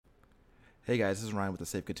Hey guys, this is Ryan with the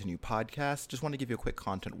Save Continue podcast. Just want to give you a quick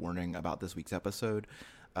content warning about this week's episode.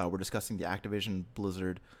 We're discussing the Activision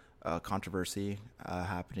Blizzard controversy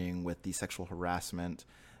happening with the sexual harassment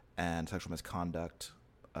and sexual misconduct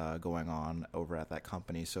going on over at that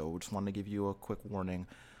company. So we just wanted to give you a quick warning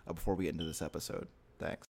before we get into this episode.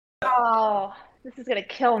 Thanks. Oh, this is going to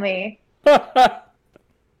kill me. That's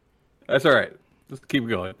all right. Just keep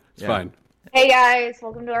going. It's fine. Hey guys,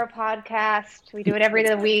 welcome to our podcast. We do it every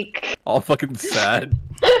other week. All fucking sad.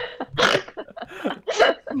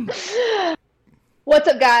 What's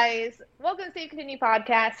up, guys? Welcome to Save Continue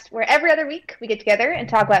podcast, where every other week we get together and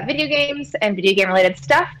talk about video games and video game related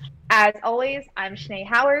stuff. As always, I'm Shanae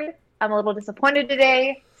Howard. I'm a little disappointed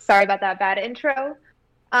today. Sorry about that bad intro.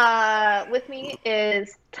 With me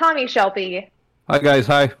is Tommy Shelby. Hi guys,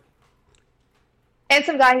 hi. And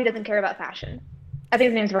some guy who doesn't care about fashion. I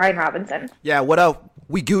think his name's Ryan Robinson. Yeah, what up?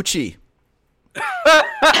 We Gucci.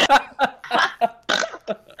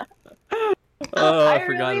 I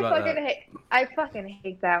forgot about that. I fucking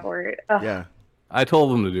hate that word. Ugh. Yeah. I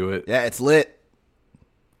told them to do it. Yeah, it's lit.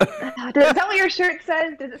 Is that what your shirt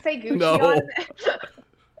says? Does it say Gucci No. on it?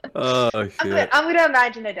 Oh shit. I'm gonna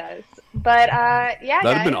imagine it does. But yeah,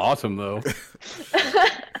 That'd have been guys. awesome though.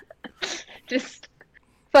 Just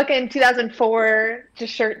fucking 2004,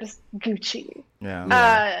 just shirt, just Gucci.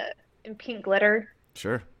 Yeah. In pink glitter.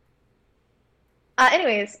 Sure.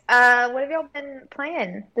 Anyways, what have y'all been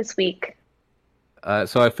playing this week?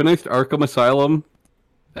 So I finished Arkham Asylum,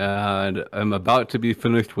 and I'm about to be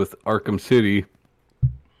finished with Arkham City,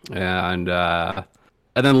 and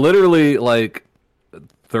then literally like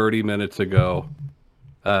 30 minutes ago,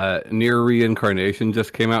 Near Reincarnation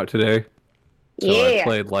just came out today. So I Yeah.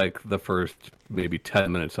 played like the first maybe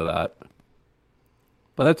 10 minutes of that,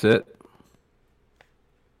 but that's it.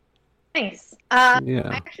 Nice. Yeah.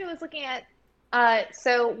 I actually was looking at,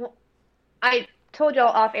 so I told y'all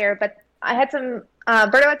off air, but I had some,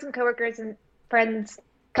 Berto had some coworkers and friends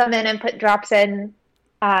come in and put drops in,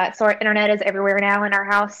 so our internet is everywhere now in our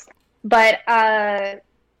house. But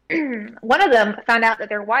one of them found out that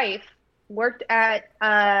their wife worked at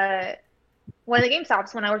one of the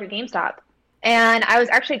GameStops when I worked at GameStop. And I was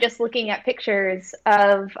actually just looking at pictures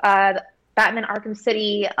of Batman Arkham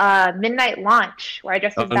City midnight launch, where I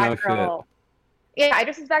dressed as Oh, no Batgirl. Yeah, I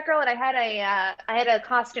dressed as Batgirl, and I had a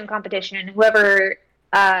costume competition, and whoever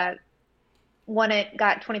won it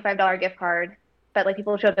got $25 gift card. But like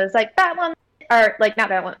people showed up as like Batwoman, or like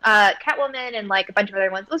not Batwoman, Catwoman, and like a bunch of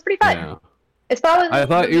other ones. It was pretty fun. Yeah. It's probably. I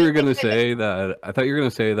thought you were gonna say that. I thought you were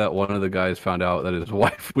gonna say that one of the guys found out that his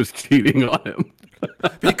wife was cheating on him.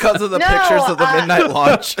 Because of the No, pictures of the midnight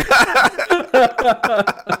launch.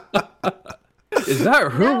 Is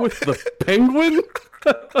that her No. with the penguin?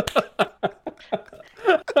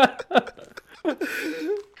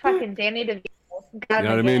 Fucking Danny DeVito. Got You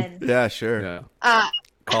know him what I mean? again. Yeah, sure. Yeah,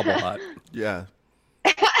 cobble hot. Yeah.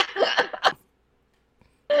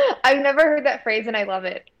 I've never heard that phrase, and I love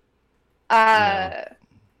it. But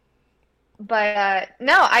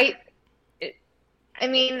no,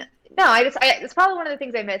 it's probably one of the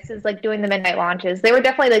things I miss is like doing the midnight launches. They were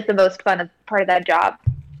definitely like the most fun part of that job.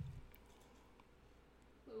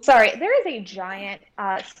 Sorry, there is a giant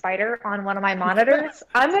spider on one of my monitors.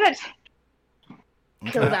 I'm gonna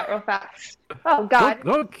kill that real fast. Oh God!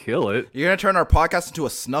 Don't kill it. You're going to turn our podcast into a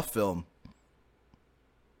snuff film.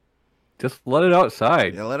 Just let it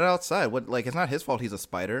outside. Yeah, let it outside. What? Like, it's not his fault he's a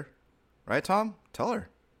spider. Right, Tom? Tell her.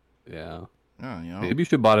 Yeah. Yeah, you know. Maybe you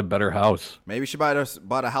should bought a better house. Maybe she bought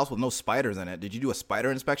a house with no spiders in it. Did you do a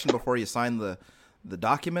spider inspection before you signed the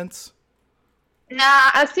documents? Nah,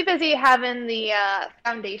 I was too busy having the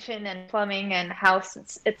foundation and plumbing and house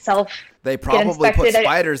itself. They probably put inspected.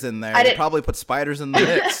 spiders in there. I They didn't- probably put spiders in the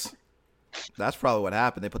mix. That's probably what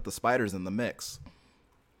happened. They put the spiders in the mix.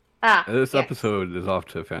 This Yeah. episode is off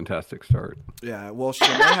to a fantastic start. Yeah, well,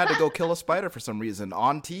 Shanae had to go kill a spider for some reason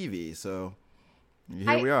on TV, so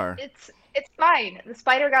here we are. It's fine. The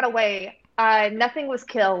spider got away. Nothing was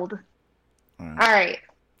killed. All All right. right.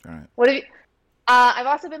 All right. What have you? I've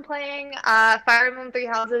also been playing Fire Emblem Three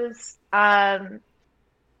Houses. I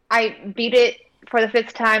beat it for the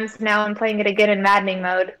 5th time, so now I'm playing it again in maddening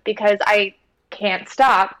mode because I can't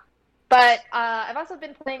stop. But I've also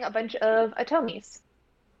been playing a bunch of Atomis.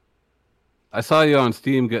 I saw you on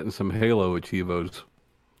Steam getting some Halo Achievos.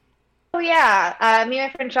 Oh yeah, me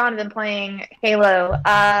and my friend Sean have been playing Halo.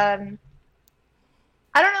 I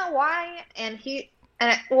don't know why, I think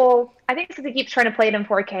it's because he keeps trying to play it in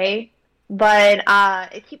 4K, but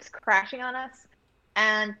it keeps crashing on us.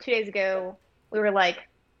 And 2 days ago, we were like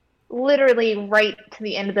literally right to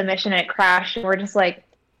the end of the mission, and it crashed. And we're just like,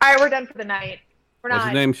 all right, we're done for the night. We're What's not.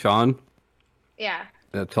 his name? Sean? Yeah.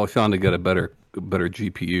 Tell Sean to get a better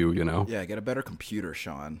GPU. You know. Yeah, get a better computer,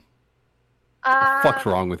 Sean. Fuck's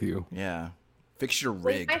wrong with you? Yeah, fix your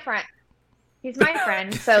Well, he's rig. my friend. He's my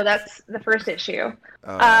friend, so that's the first issue.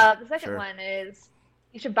 Oh, The second sure. one is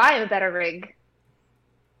you should buy him a better rig.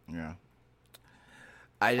 Yeah.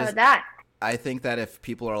 How about that? I think that if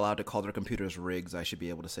people are allowed to call their computers rigs, I should be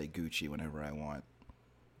able to say Gucci whenever I want.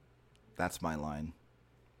 That's my line.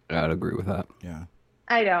 I'd agree with that. Yeah.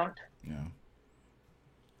 I don't. Yeah.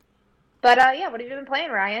 But yeah, what have you been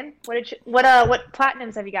playing, Ryan? What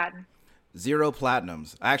platinums have you gotten? 0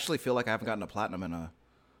 platinums. I actually feel like I haven't gotten a platinum in a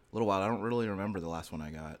little while. I don't really remember the last one I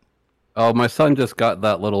got. Oh, my son just got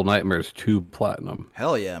that Little Nightmares 2 platinum.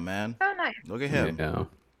 Hell yeah, man. Oh, nice. Look at him. Yeah.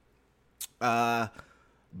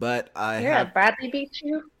 But I You're have... gonna Bradley beat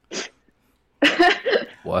you?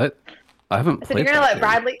 What? I haven't I said played you're gonna that let game.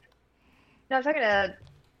 Bradley. No, I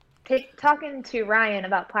was talking to Ryan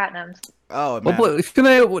about platinums. Oh, man.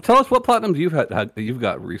 Tell us what platinums you've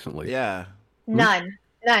got recently. Yeah. None,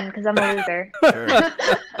 because I'm a loser. Sure.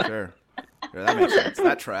 Sure, that makes sense.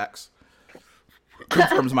 That tracks.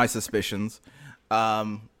 Confirms my suspicions.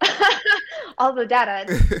 All the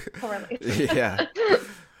data correlates. Yeah.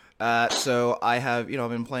 So I have, I've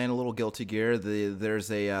been playing a little Guilty Gear.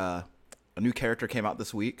 There's a new character came out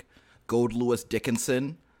this week, Gold Lewis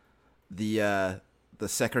Dickinson, the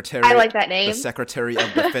secretary. I like that name. The Secretary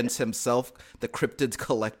of Defense himself, the cryptids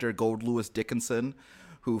collector, Gold Lewis Dickinson,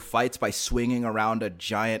 who fights by swinging around a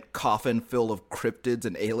giant coffin full of cryptids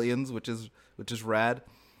and aliens, which is rad.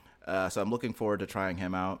 So I'm looking forward to trying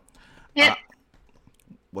him out. Yeah.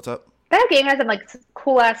 What's up? That game has some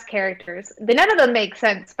cool ass characters. None of them make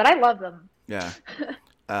sense, but I love them. Yeah.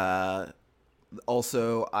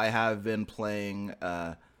 Also, I have been playing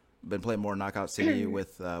more Knockout City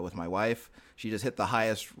with my wife. She just hit the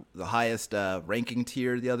highest ranking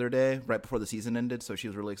tier the other day, right before the season ended. So she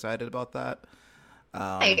was really excited about that.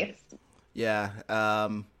 Nice. Yeah.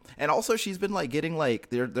 And also she's been getting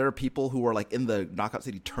there are people who are in the Knockout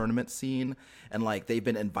City tournament scene, and they've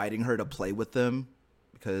been inviting her to play with them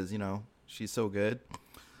because she's so good.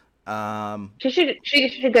 She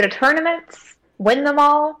should go to tournaments, win them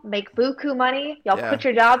all, make buku money. Y'all quit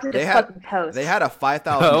your jobs and just fucking toast. They had a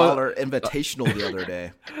 $5,000 invitational the other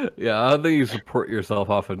day. Yeah, I don't think you support yourself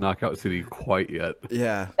off of Knockout City quite yet.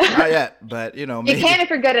 Yeah, not yet, but maybe, you can if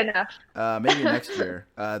you're good enough. Maybe next year.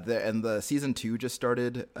 The season 2 just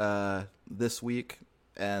started this week,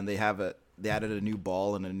 and they added a new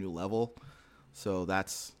ball and a new level, so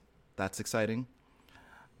that's exciting.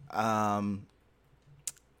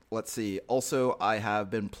 Let's see. Also, I have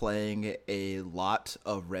been playing a lot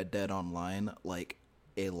of Red Dead Online,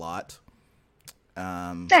 a lot.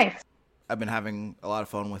 Nice. I've been having a lot of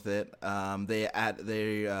fun with it. They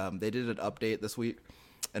did an update this week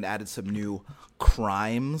and added some new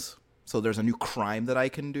crimes. So there's a new crime that I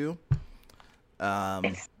can do.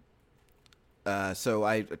 Nice. So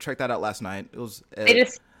I checked that out last night. It was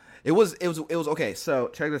okay. So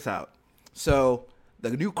check this out. So the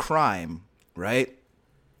new crime, right,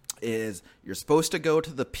 is you're supposed to go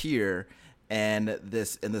to the pier in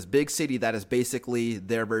this big city that is basically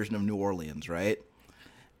their version of New Orleans, right?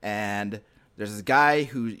 And there's this guy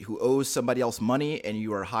who owes somebody else money, and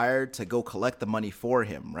you are hired to go collect the money for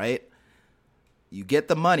him, right? You get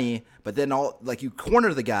the money, but then you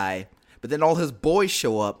corner the guy, but then all his boys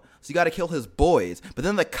show up, so you got to kill his boys. But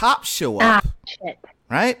then the cops show up, shit.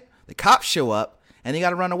 Right? The cops show up, and you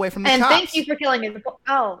got to run away from the cops. And thank you for killing his.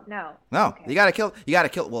 Oh no. No, okay. You got to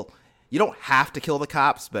kill. Well, you don't have to kill the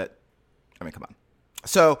cops, but I mean, come on.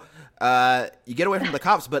 So you get away from the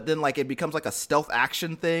cops, but then it becomes a stealth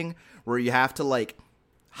action thing where you have to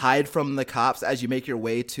hide from the cops as you make your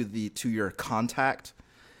way to your contact.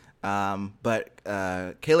 But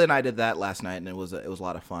Kayla and I did that last night, and it was a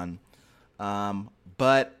lot of fun.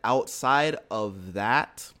 But outside of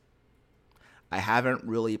that, I haven't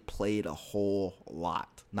really played a whole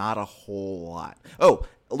lot. Not a whole lot. Oh,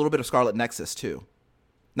 a little bit of Scarlet Nexus too.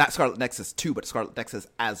 Not Scarlet Nexus 2, but Scarlet Nexus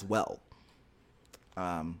as well.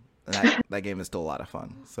 And that game is still a lot of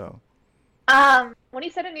fun. So, when you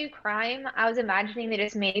said a new crime, I was imagining they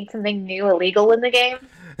just made something new illegal in the game,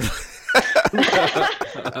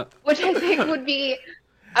 which I think would be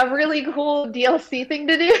a really cool DLC thing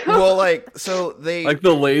to do. Well, so they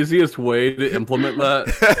the laziest way to implement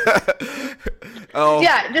that. Oh,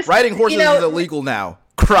 yeah, just riding horses is illegal now.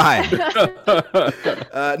 Crime.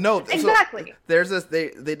 No, exactly. So there's this. They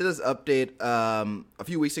did this update a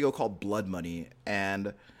few weeks ago called Blood Money,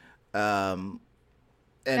 and now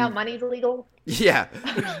money's illegal. Yeah.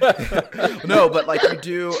 No, but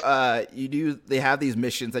you do. They have these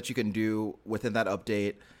missions that you can do within that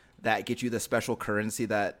update that get you the special currency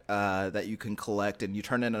that that you can collect, and you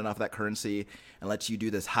turn in enough of that currency and lets you do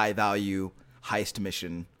this high value heist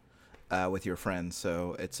mission with your friends.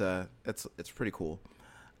 So it's pretty cool.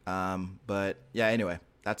 But yeah, anyway,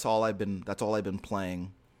 that's all I've been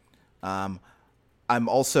playing. I'm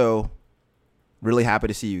also really happy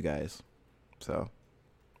to see you guys. So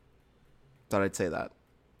thought I'd say that.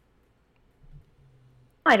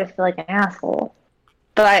 I just feel like an asshole.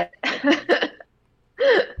 But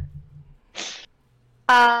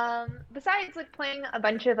besides like playing a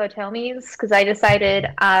bunch of Otomis, because I decided,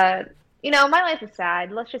 my life is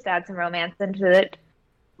sad. Let's just add some romance into it.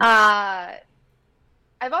 I've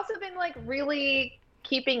also been like really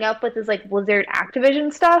keeping up with this like Blizzard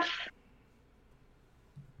Activision stuff.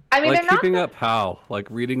 I mean, like keeping up how? Like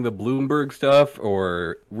reading the Bloomberg stuff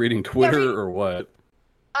or reading Twitter or what?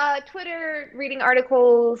 Twitter, reading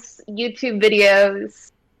articles, YouTube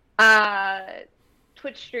videos,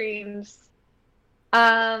 Twitch streams.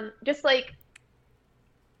 Just like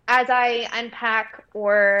as I unpack,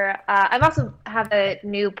 or I've also have a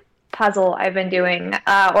new puzzle I've been doing,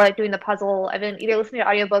 or like doing the puzzle. I've been either listening to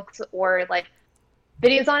audiobooks or like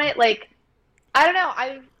videos on it. Like, I don't know.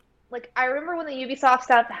 I remember when the Ubisoft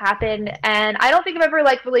stuff happened, and I don't think I've ever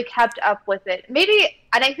like really kept up with it. Maybe,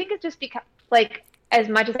 and I think it's just because like as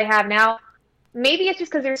much as I have now. Maybe it's just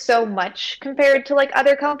because there's so much compared to like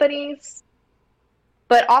other companies.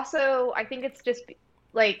 But also, I think it's just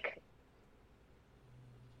like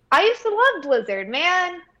I used to love Blizzard,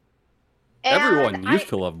 man. And everyone used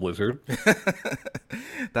to love Blizzard.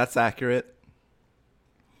 That's accurate.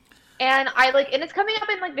 And and it's coming up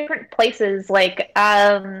in like different places, like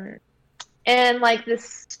and like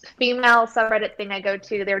this female subreddit thing I go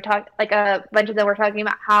to, they were talking, like a bunch of them were talking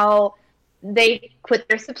about how they quit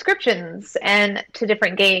their subscriptions and to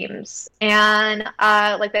different games, and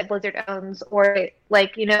like that Blizzard owns, or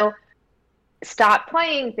like stop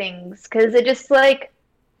playing things because it just like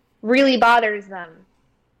really bothers them,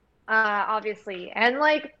 obviously. And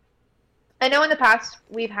like I know in the past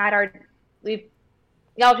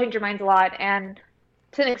y'all change your minds a lot, and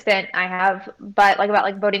to an extent I have, but like about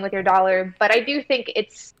like voting with your dollar. But I do think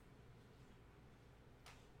it's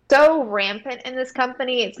so rampant in this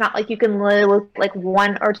company. It's not like you can literally look like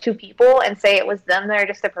one or two people and say it was them that are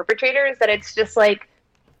just the perpetrators, that it's just like,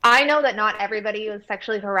 I know that not everybody was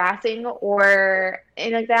sexually harassing or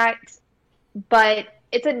anything like that, but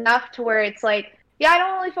it's enough to where it's like, yeah, I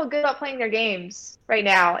don't really feel good about playing their games right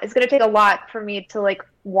now. It's going to take a lot for me to like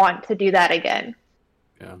want to do that again.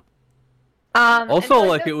 Yeah. Also, so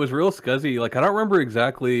like it was real scuzzy. Like I don't remember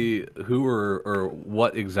exactly who or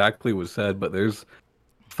what exactly was said, but there's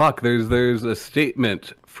a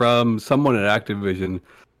statement from someone at Activision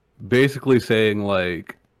basically saying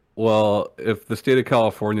like, well, if the state of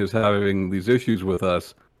California is having these issues with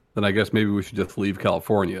us, then I guess maybe we should just leave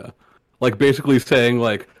California. Like basically saying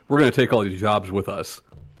like, we're going to take all these jobs with us,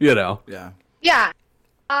 Yeah. Yeah.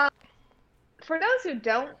 For those who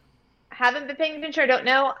haven't been paying attention or don't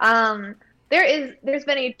know, there's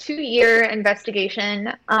been a 2-year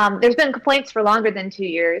investigation. There's been complaints for longer than 2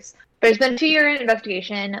 years. There's been a 2-year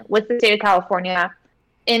investigation with the state of California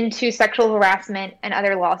into sexual harassment and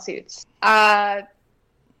other lawsuits.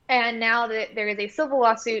 And now that there is a civil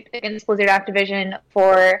lawsuit against Blizzard Activision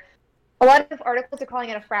for a lot of articles are calling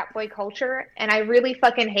it a frat boy culture, and I really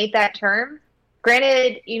fucking hate that term.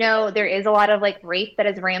 Granted, there is a lot of like rape that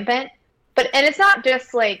is rampant, and it's not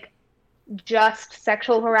just like just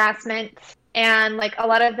sexual harassment, and like a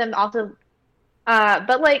lot of them also,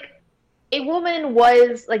 but like a woman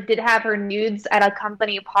did have her nudes at a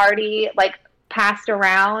company party, like passed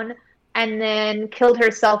around, and then killed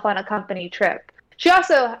herself on a company trip. She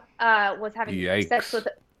also was having sex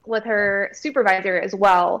with her supervisor as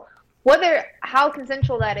well. How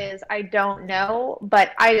consensual that is, I don't know.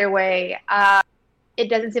 But either way, it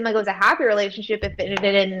doesn't seem like it was a happy relationship if it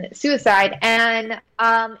ended in suicide. And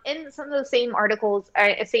in some of those same articles,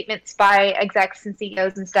 statements by execs and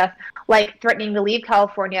CEOs and stuff, like threatening to leave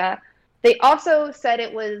California, they also said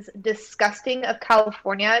it was disgusting of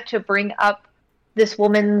California to bring up this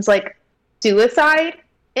woman's like suicide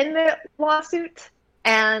in the lawsuit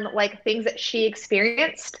and like things that she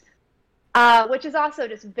experienced, which is also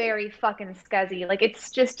just very fucking scuzzy. Like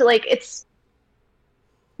it's just like it's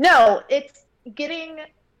getting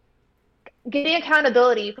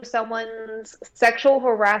accountability for someone's sexual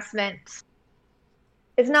harassment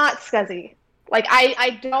is not scuzzy. Like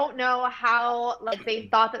I don't know how like they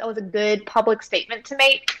thought that was a good public statement to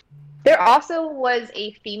make. There also was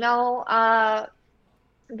a female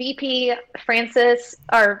VP, Frances,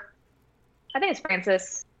 or I think it's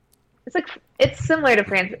Frances. it's similar to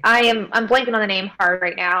France. I'm blanking on the name hard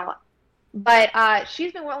right now, but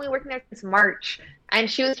she's been only working there since March, and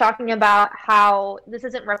she was talking about how this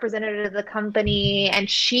isn't representative of the company, and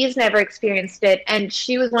she's never experienced it, and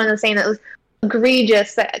she was one of those saying that it was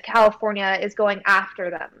egregious that California is going after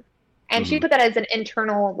them, and she put that as an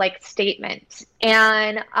internal like statement,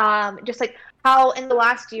 and just like how in the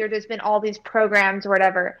last year there's been all these programs or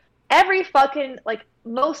whatever. Every fucking like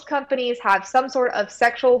most companies have some sort of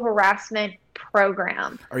sexual harassment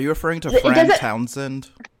program. Are you referring to Fran Townsend?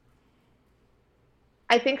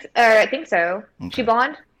 I think so. Okay. She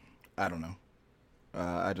blonde? I don't know.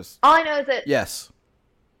 I just. All I know is that. Yes.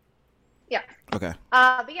 Yeah. Okay.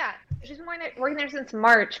 But yeah, she's been working there since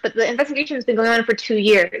March, but the investigation has been going on for 2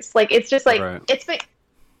 years. Like it's just like Right. it's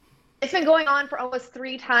been going on for almost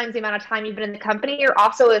 3 times the amount of time you've been in the company. You're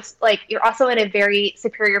also in a very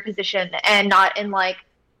superior position and not in like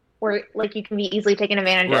where like you can be easily taken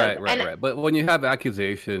advantage of. Right. But when you have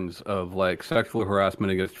accusations of like sexual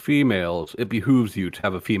harassment against females, it behooves you to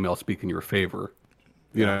have a female speak in your favor.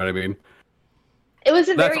 You know what I mean? It was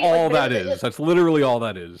That's all that is. That's literally all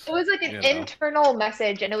that is. It was like an internal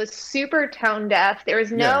message, and it was super tone deaf. There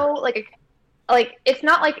was no like it's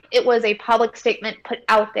not like it was a public statement put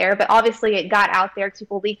out there, but obviously it got out there because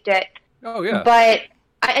people leaked it. Oh yeah. But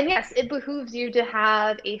and yes, it behooves you to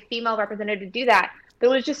have a female representative do that. But it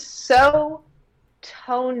was just so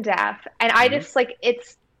tone deaf, and I just like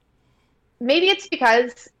maybe it's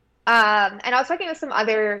because and I was talking with some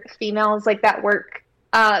other females like that work.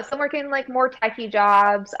 Some work in like more techie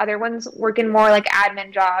jobs, other ones work in more like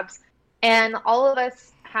admin jobs, and all of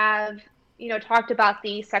us have talked about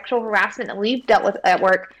the sexual harassment that we've dealt with at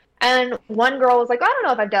work. And one girl was like, I don't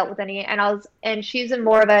know if I've dealt with any, and she's in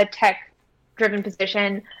more of a tech driven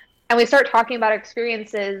position, and we start talking about our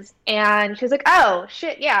experiences, and she's like, oh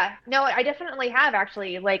shit, yeah, no, I definitely have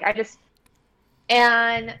actually,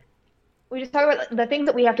 and we just talk about the things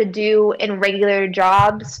that we have to do in regular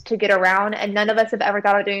jobs to get around, and none of us have ever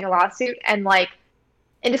thought of doing a lawsuit, and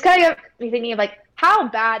just kind of got me thinking of like how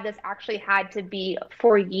bad this actually had to be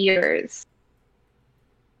for years.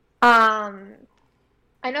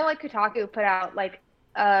 I know like Kotaku put out like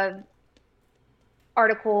a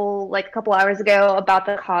article like a couple hours ago about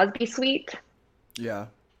the Cosby Suite. Yeah.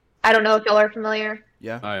 I don't know if y'all are familiar.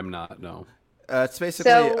 Yeah. I am not. No. It's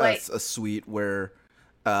basically a suite where,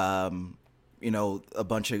 a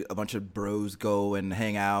bunch of bros go and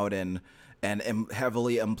hang out and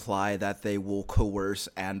heavily imply that they will coerce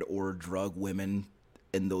and or drug women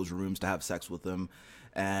in those rooms to have sex with them,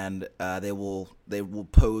 and they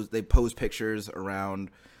pose pictures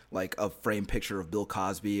around like a framed picture of Bill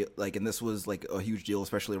Cosby, and this was like a huge deal,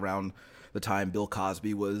 especially around the time Bill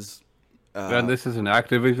Cosby was. And this is an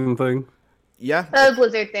Activision thing. Yeah, a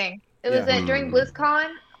Blizzard thing. It was during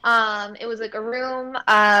BlizzCon. It was like a room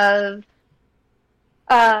of.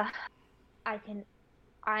 I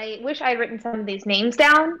wish I had written some of these names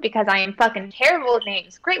down because I am fucking terrible with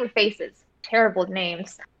names. Great with faces, terrible with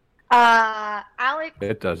names. Alex.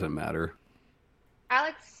 It doesn't matter.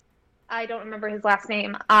 Alex, I don't remember his last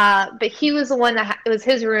name. But he was the one it was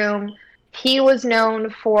his room. He was known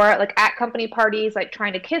for like at company parties, like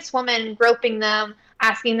trying to kiss women, groping them,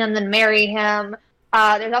 asking them to marry him.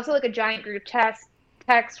 There's also like a giant group text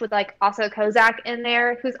with like also Kozak in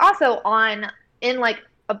there, who's also in like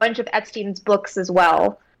a bunch of Epstein's books as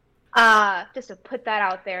well. Just to put that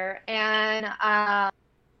out there. And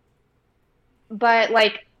but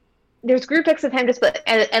like there's group texts of him just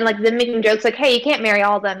and like them making jokes like, hey, you can't marry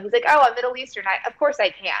all of them. He's like, oh, I'm Middle Eastern. Of course I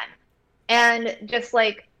can. And just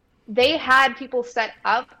like they had people set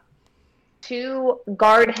up to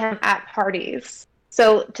guard him at parties.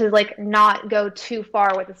 So to like not go too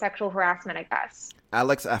far with the sexual harassment, I guess.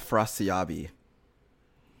 Alex Afrasiabi.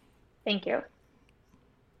 Thank you.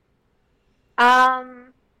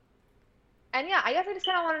 And yeah, I guess I just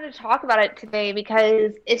kind of wanted to talk about it today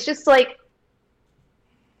because it's just like,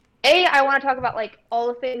 I want to talk about like all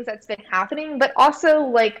the things that's been happening, but also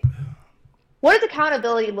like, what does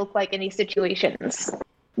accountability look like in these situations?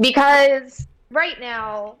 Because right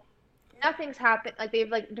now, nothing's happened. Like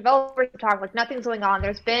developers have talked, like nothing's going on.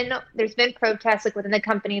 There's been protests like within the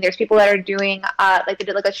company. There's people that are doing like they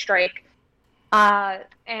did like a strike,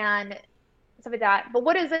 and stuff like that. But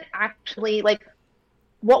what is it actually like?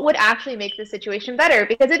 What would actually make the situation better?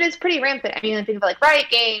 Because it is pretty rampant. I mean, think of like Riot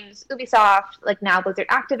Games, Ubisoft, like now Blizzard,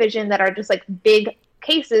 Activision, that are just like big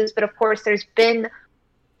cases. But of course, there's been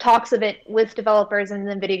talks of it with developers in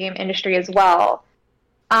the video game industry as well.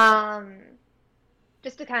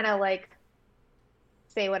 Just to kind of like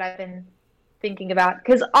say what I've been thinking about.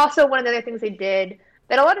 Because also one of the other things they did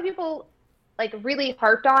that a lot of people like really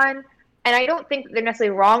harped on and I don't think they're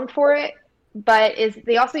necessarily wrong for it, but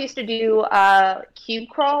they also used to do cube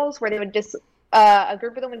crawls where they would just a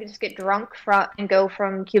group of them would just get drunk and go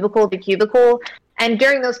from cubicle to cubicle, and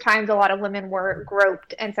during those times, a lot of women were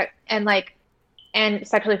groped and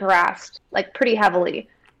sexually harassed, like pretty heavily.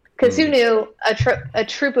 Because who knew a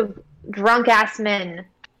troop of drunk ass men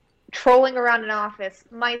trolling around an office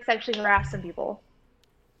might sexually harass some people?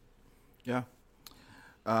 Yeah.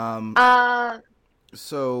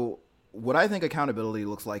 So what I think accountability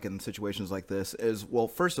looks like in situations like this is, well,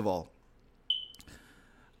 first of all,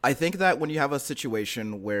 I think that when you have a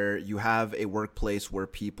situation where you have a workplace where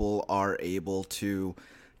people are able to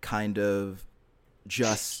kind of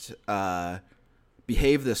just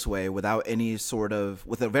behave this way without any sort of,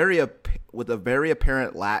 with a very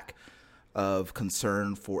apparent lack of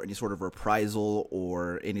concern for any sort of reprisal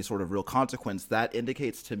or any sort of real consequence, that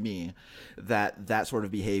indicates to me that that sort of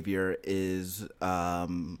behavior is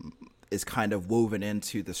kind of woven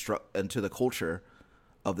into the culture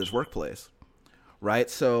of this workplace, right?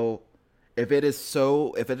 So if it is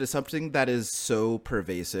something that is so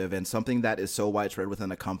pervasive and something that is so widespread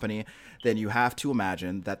within a company, then you have to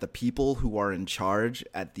imagine that the people who are in charge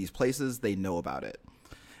at these places, they know about it.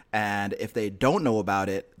 And if they don't know about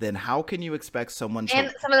it, then how can you expect someone to...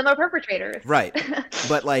 And some of them are perpetrators. Right.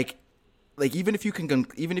 But like even if you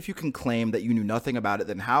can claim that you knew nothing about it,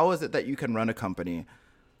 then how is it that you can run a company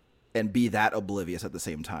and be that oblivious at the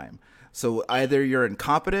same time? So either you're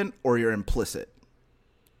incompetent or you're implicit,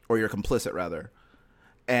 or you're complicit rather.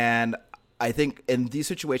 And I think in these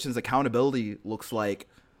situations, accountability looks like,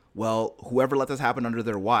 well, whoever let this happen under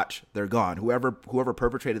their watch, they're gone. Whoever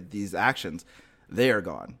perpetrated these actions, they are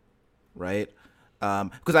gone, right?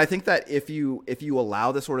 Because I think that if you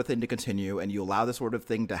allow this sort of thing to continue and you allow this sort of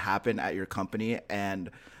thing to happen at your company, and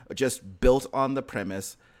just built on the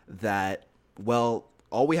premise that, well,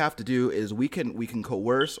 all we have to do is we can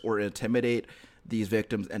coerce or intimidate these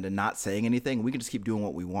victims into not saying anything, we can just keep doing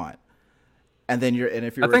what we want. And then I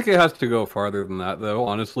think it has to go farther than that, though,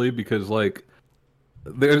 honestly, because like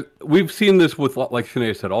we've seen this with, like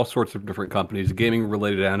Shanae said, all sorts of different companies, gaming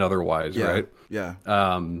related and otherwise, right? Yeah.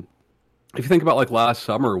 If you think about like last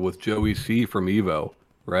summer with Joey C from Evo,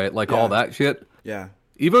 right? Like all that shit. Yeah.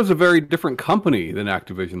 Evo's a very different company than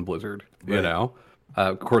Activision Blizzard, right. You know?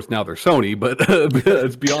 Of course, now they're Sony, but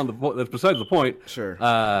it's beyond the point. That's besides the point. Sure.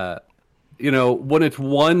 You know, when it's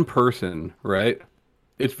one person, right?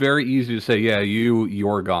 It's very easy to say, yeah,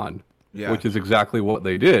 you're gone. Yeah. Which is exactly what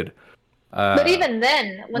they did. But even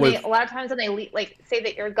then, a lot of times when they like say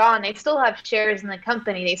that you're gone, they still have shares in the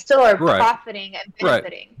company. They still are profiting and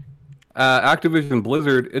benefiting. Right. Activision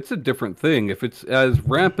Blizzard, it's a different thing. If it's as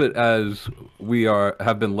rampant as we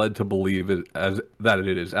have been led to believe it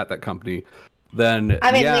is at that company, then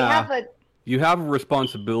you have a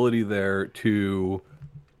responsibility there to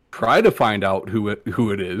try to find out who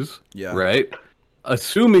it is. Yeah. Right.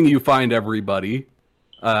 Assuming you find everybody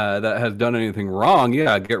that has done anything wrong,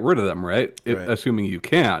 get rid of them, right? Assuming you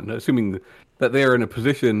can, assuming that they are in a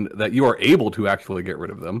position that you are able to actually get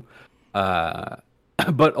rid of them.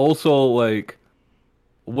 But also, like,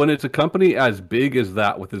 when it's a company as big as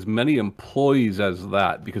that, with as many employees as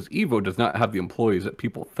that, because Evo does not have the employees that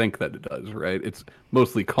people think that it does, right? It's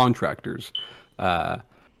mostly contractors.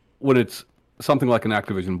 When it's something like an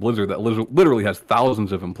Activision Blizzard that literally has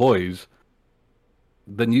thousands of employees,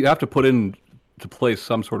 then you have to put into place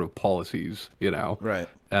some sort of policies, you know, right,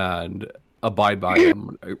 and abide by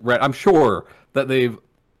them. Right, I'm sure that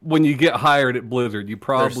when you get hired at Blizzard, you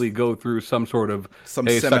probably go through some sort of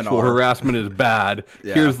sexual harassment is bad.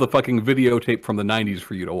 Yeah. Here's the fucking videotape from the 90s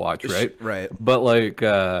for you to watch, right? Right. But like,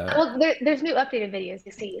 well, there's new updated videos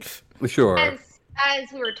you see. Sure.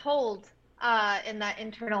 As we were told in that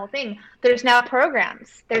internal thing, there's now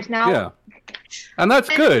programs. There's now. Yeah. And that's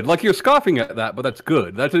good. Like, you're scoffing at that, but that's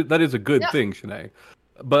good. That is a good thing, Shanae.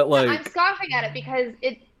 But like, I'm scoffing at it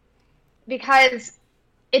because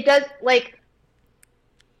it does, like,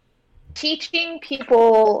 teaching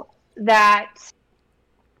people that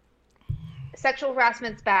sexual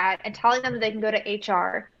harassment's bad and telling them that they can go to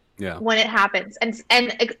HR when it happens, and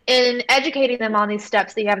educating them on these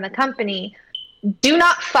steps that you have in the company do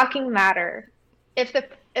not fucking matter if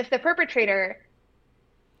the perpetrator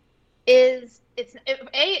is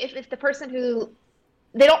if the person who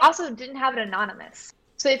they didn't have it anonymous.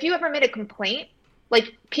 So if you ever made a complaint,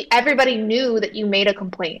 like, everybody knew that you made a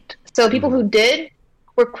complaint. So people who did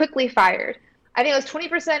were quickly fired. I think it was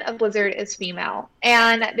 20% of Blizzard is female,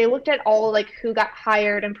 and they looked at all, like, who got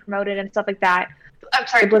hired and promoted and stuff like that. I'm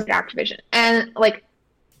sorry, Blizzard Activision, and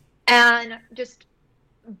just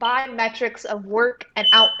by metrics of work and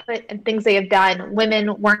output and things they have done,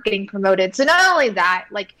 women weren't getting promoted. So not only that,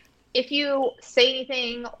 like if you say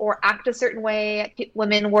anything or act a certain way,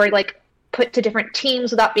 women were like put to different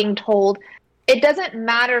teams without being told. It doesn't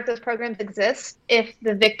matter if those programs exist if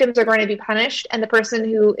the victims are going to be punished and the person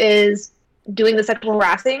who is doing the sexual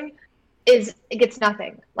harassing gets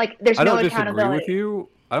nothing. Like there's no accountability.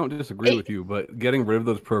 I don't disagree with you, but getting rid of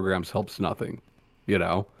those programs helps nothing. You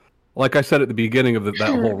know, like I said at the beginning of that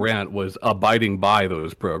whole rant was abiding by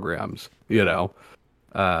those programs. You know.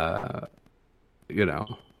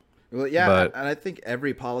 Well, yeah, and I think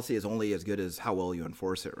every policy is only as good as how well you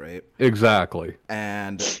enforce it, right? Exactly.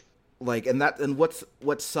 And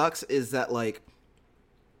what sucks is that like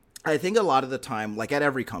I think a lot of the time, like at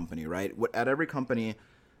every company, right? At every company,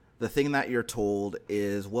 the thing that you're told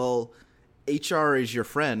is, well, HR is your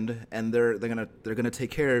friend, and they're gonna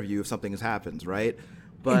take care of you if something happens, right?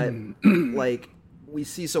 But like we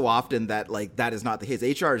see so often that like that is not the case.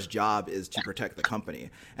 HR's job is to protect the company,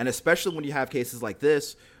 and especially when you have cases like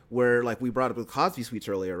this where like we brought up the Cosby Suites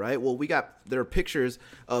earlier, right? Well, there are pictures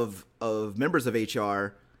of members of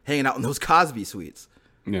HR hanging out in those Cosby Suites.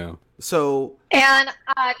 Yeah. So and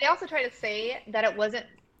they also try to say that it wasn't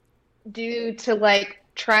due to like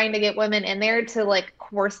trying to get women in there to like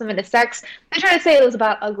coerce them into sex. They try to say it was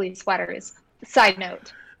about ugly sweaters. Side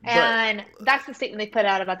note. And that's the statement they put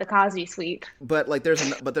out about the Cosby Suite. But like there's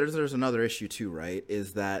another issue too, right?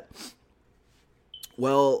 Is that,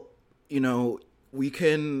 well, you know,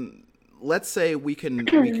 let's say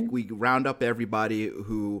we round up everybody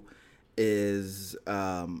who is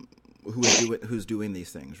who's doing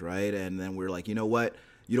these things, right? And then we're like, you know what?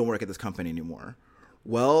 You don't work at this company anymore.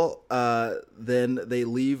 Well, then they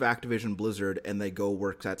leave Activision Blizzard and they go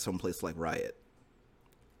work at some place like Riot,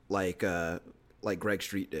 like Greg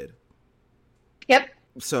Street did. Yep.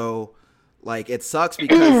 So, like, it sucks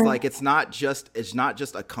because like it's not just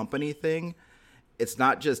a company thing. It's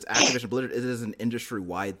not just Activision Blizzard. It is an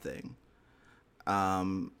industry-wide thing.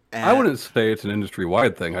 And I wouldn't say it's an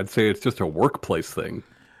industry-wide thing. I'd say it's just a workplace thing.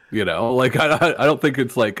 You know, like I don't think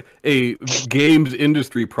it's like a games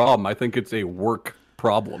industry problem. I think it's a work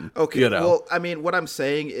problem. Okay. You know? Well, I mean, what I'm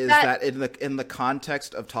saying is that in the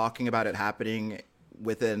context of talking about it happening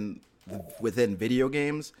within video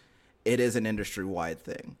games, it is an industry-wide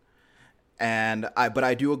thing. But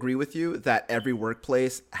I do agree with you that every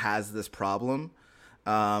workplace has this problem.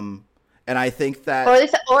 And I think that,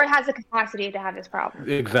 or it has the capacity to have this problem.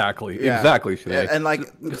 Exactly. Yeah. Exactly. Sinead. And like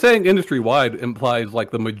saying industry-wide implies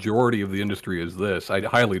like the majority of the industry is this. I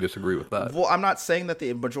highly disagree with that. Well, I'm not saying that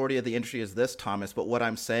the majority of the industry is this, Thomas, but what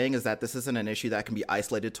I'm saying is that this isn't an issue that can be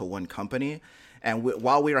isolated to one company. And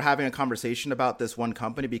while we are having a conversation about this one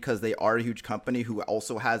company, because they are a huge company who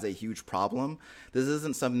also has a huge problem, this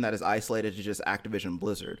isn't something that is isolated to just Activision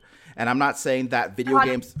Blizzard. And I'm not saying that video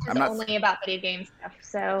games. I'm not only about video game stuff.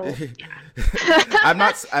 So yeah.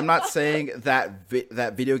 I'm not saying that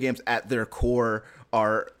that video games at their core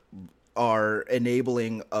are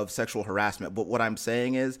enabling of sexual harassment, but what I'm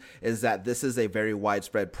saying is that this is a very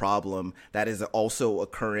widespread problem that is also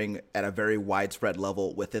occurring at a very widespread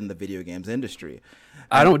level within the video games industry.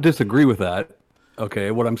 I don't disagree with that.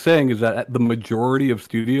 Okay, what I'm saying is that the majority of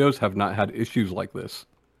studios have not had issues like this.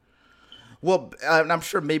 Well, I'm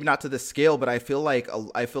sure maybe not to this scale, but I feel like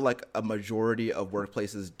a majority of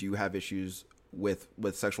workplaces do have issues with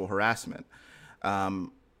sexual harassment.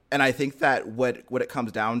 And I think that what it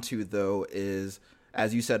comes down to, though, is,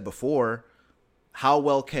 as you said before, how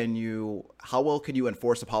well can you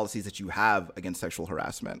enforce the policies that you have against sexual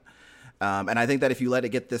harassment? And I think that if you let it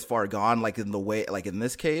get this far gone, like in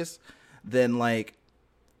this case, then like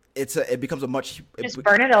it becomes a much just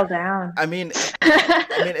burn it all down. I mean,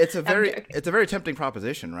 it's a very tempting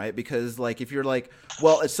proposition, right? Because like if you're like,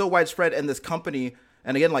 well, it's so widespread, and this company,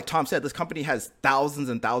 and again, like Tom said, this company has thousands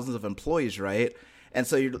and thousands of employees, right? And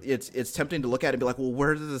so it's tempting to look at it and be like, well,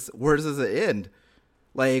 where does this end?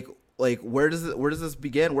 Like where does this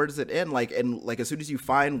begin? Where does it end? Like, and like as soon as you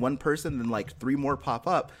find one person, then like three more pop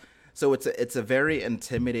up. So it's a very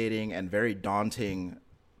intimidating and very daunting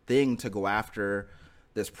thing to go after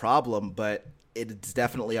this problem, but it's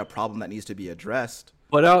definitely a problem that needs to be addressed.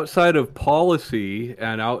 But outside of policy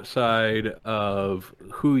and outside of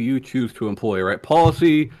who you choose to employ, right?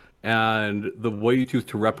 Policy and the way you choose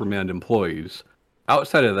to reprimand employees.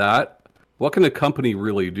 Outside of that, what can a company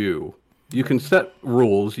really do? You can set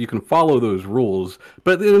rules, you can follow those rules,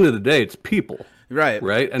 but at the end of the day, it's people. Right.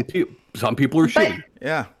 Right? And some people are shitty.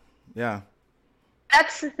 Yeah. Yeah.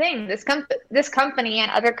 That's the thing. This company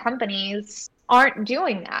and other companies aren't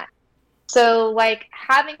doing that. So, like,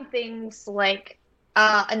 having things like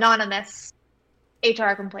anonymous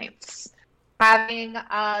HR complaints, having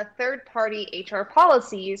third-party HR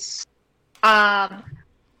policies,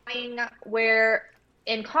 where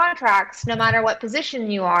in contracts, no matter what position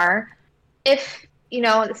you are, if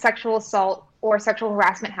sexual assault or sexual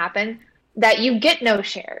harassment happen, that you get no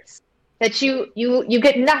shares, that you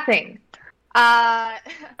get nothing. I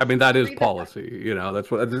mean, that is policy.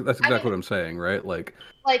 That's exactly what I'm saying, right?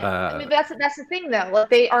 I mean, that's the thing, though. Like,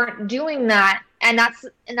 they aren't doing that, and that's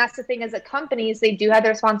the thing. As a companies, they do have the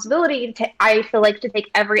responsibility I feel like, to take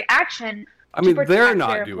every action. I mean, they're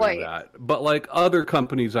not doing that, but like other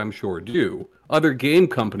companies, I'm sure do. Other game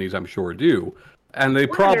companies, I'm sure do, and they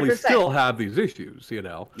probably 100%. still have these issues.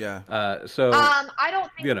 Yeah. So I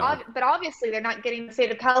don't think, but obviously they're not getting the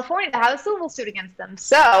state of California to have a civil suit against them.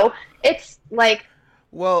 So it's like,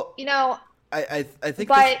 well, I think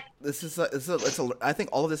but I think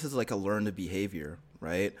all of this is like a learned behavior,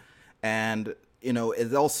 right? And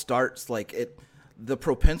it all starts the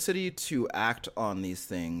propensity to act on these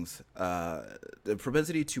things, the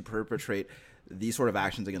propensity to perpetrate these sort of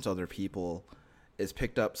actions against other people is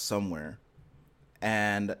picked up somewhere.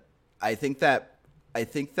 And I think that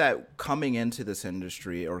coming into this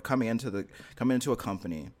industry, or coming into a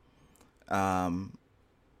company, I'm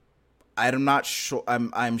not sure.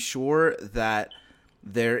 I'm sure that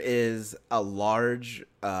there is a large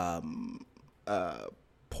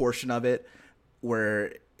portion of it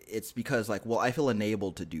where it's because I feel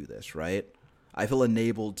enabled to do this, right? I feel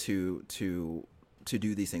enabled to do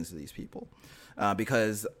these things to these people,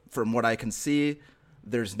 because from what I can see,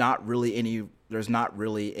 there's not really any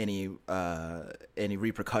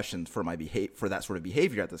repercussions for for that sort of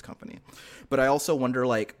behavior at this company. But I also wonder,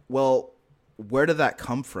 where did that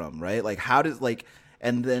come from, right? Like, how does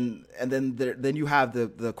and then you have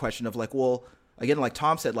the question of well, again, like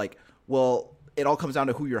Tom said, well, it all comes down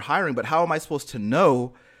to who you're hiring, but how am I supposed to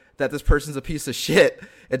know that this person's a piece of shit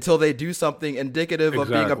until they do something indicative of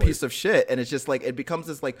being a piece of shit? And it's just it becomes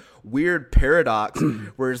this weird paradox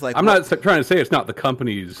where it's I'm not trying to say it's not the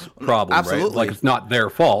company's problem, absolutely, right? It's not their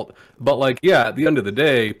fault, but at the end of the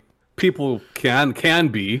day, people can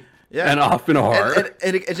be, and often are,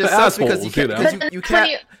 and it just sucks because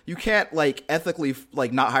you can't ethically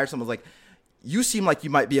not hire someone you seem like you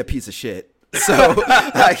might be a piece of shit. So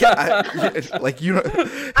I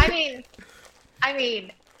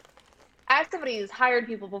mean, as somebody who's hired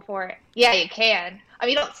people before, yeah, you can. I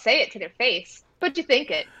mean, you don't say it to their face, but you think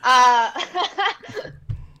it.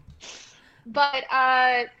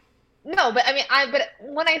 No, but I mean, but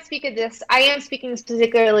when I speak of this, I am speaking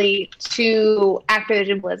particularly to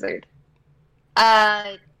Activision Blizzard.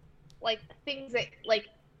 Things that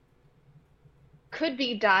could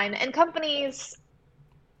be done, and companies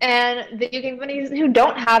and video game companies who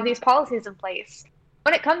don't have these policies in place.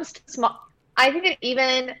 When it comes to I think it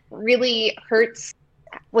even really hurts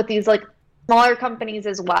with these smaller companies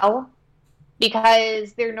as well,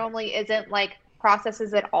 because there normally isn't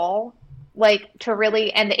processes at all to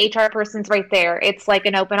really, and the HR person's right there. It's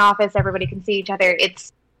an open office, everybody can see each other.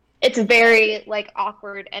 It's very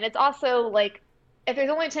awkward, and it's also if there's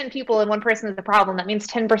only 10 people and one person is a problem, that means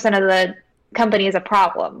 10% of the company is a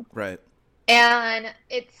problem. Right. And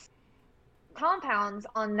it's compounds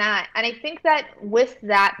on that. And I think that with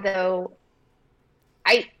that, though,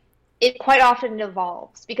 it quite often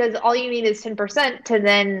evolves, because all you need is 10% to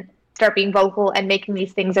then start being vocal and making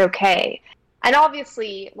these things okay. And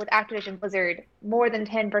obviously, with Activision Blizzard, more than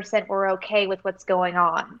 10% were okay with what's going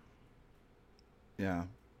on. Yeah.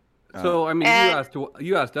 So, I mean,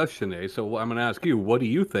 you asked us, Shanae, so I'm going to ask you, what do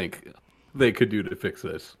you think they could do to fix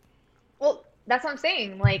this? Well, that's what I'm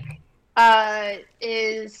saying.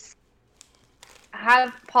 Is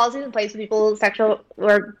have policies in place for people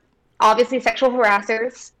obviously sexual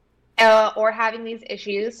harassers, or having these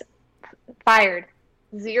issues, fired.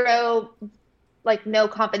 Zero, no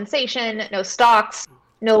compensation, no stocks,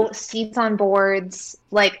 no seats on boards,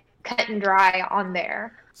 cut and dry on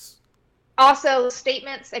there. Also,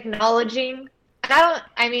 statements acknowledging,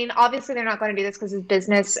 and obviously they're not going to do this because it's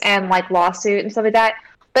business and lawsuit and stuff like that,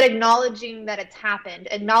 but acknowledging that it's happened,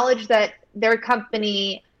 acknowledge that their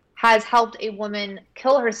company has helped a woman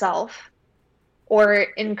kill herself, or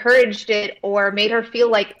encouraged it, or made her feel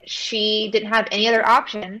like she didn't have any other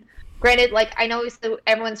option. Granted, I know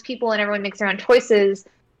everyone's people and everyone makes their own choices,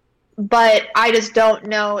 but I just don't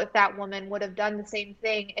know if that woman would have done the same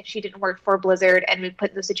thing if she didn't work for Blizzard and been put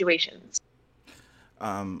in those situations.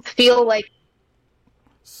 Feel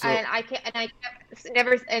and I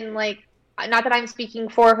never, and not that I'm speaking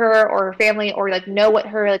for her or her family, or know what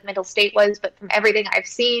her mental state was, but from everything I've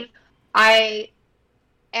seen, and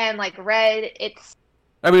read,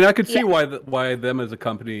 I mean, I could see Yeah. why them as a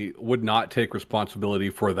company would not take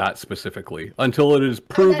responsibility for that specifically until it is And that,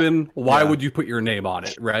 proven. Why Yeah. would you put your name on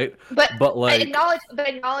it, right? but But like,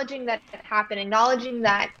 acknowledging that it happened, acknowledging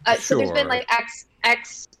that. So there's been sure, like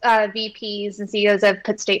ex VPs and CEOs have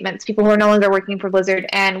put statements. People who are no longer working for Blizzard,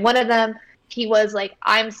 and one of them, he was like,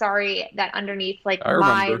 "I'm sorry that underneath like I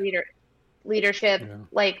my remember. leadership, Yeah.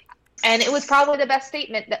 like," and it was probably the best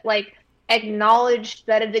statement that like acknowledged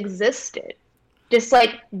that it existed. Just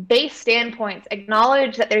like base standpoints,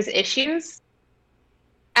 acknowledge that there's issues,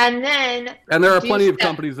 and then And there are do plenty of stuff.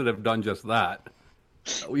 companies that have done just that.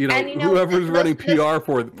 You know, And whoever's those running PR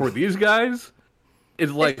for these guys is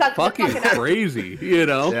they're, like they're fucking fucking up. crazy. You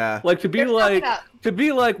know, Yeah. like They're fucking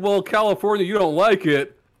up. well, California, you don't like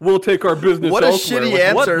it. We'll take our business What a elsewhere. shitty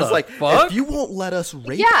Like, what answer! the It's like, fuck? if you won't let us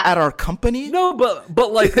rape Yeah. at our company, No,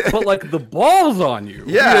 but like the balls on you.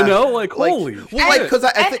 yeah, You know, like holy well, shit. like because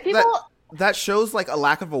I And think people, that shows like a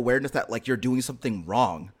lack of awareness that like you're doing something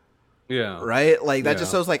wrong. Yeah. Right? Like that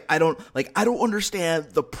just Yeah. shows like I don't understand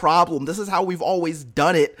the problem. This is how we've always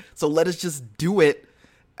done it, so let us just do it.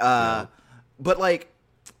 But like,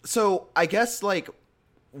 so I guess like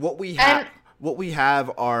what we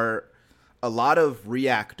have are a lot of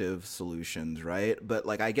reactive solutions, right? But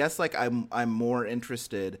like I guess like I'm more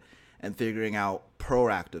interested in figuring out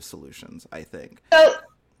proactive solutions, I think.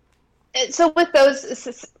 so with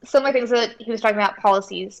those similar things that he was talking about,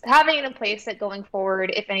 policies, having it in place that going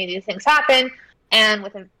forward, if any of these things happen, and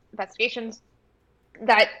with investigations,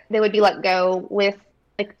 that they would be let go with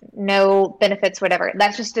like no benefits, whatever.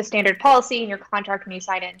 That's just a standard policy in your contract when you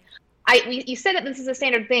sign in. You said that this is a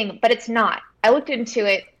standard thing, but it's not. I looked into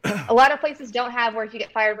it. A lot of places don't have where if you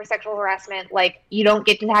get fired for sexual harassment, like you don't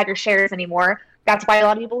get to have your shares anymore. That's why a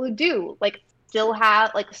lot of people who do like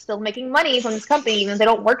still making money from this company even if they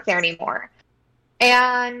don't work there anymore.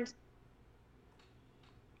 And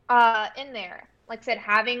in there, like I said,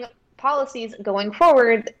 having policies going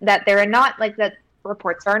forward that they're not like that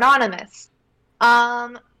reports are anonymous.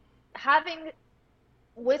 Having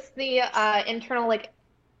with the internal like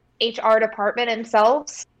HR department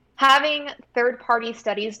themselves, having third-party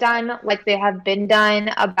studies done like they have been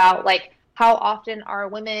done about like how often are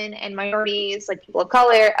women and minorities, like people of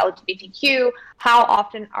color, LGBTQ, how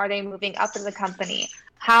often are they moving up in the company?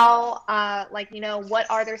 How, what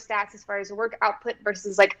are their stats as far as work output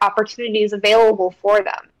versus like opportunities available for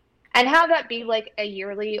them? And have that be like a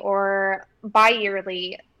yearly or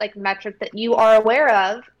bi-yearly like metric that you are aware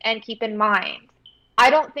of and keep in mind. I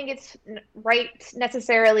don't think it's right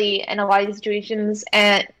necessarily in a lot of these situations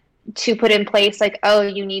and to put in place like, oh,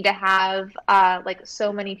 you need to have like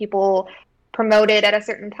so many people promoted at a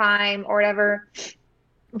certain time or whatever.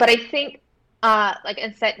 But I think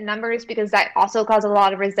and set numbers, because that also causes a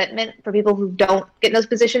lot of resentment for people who don't get in those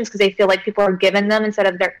positions because they feel like people are given them instead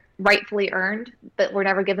of they're rightfully earned, but were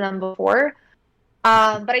never given them before.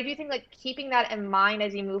 But I do think like keeping that in mind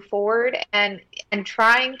as you move forward and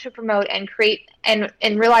trying to promote and create and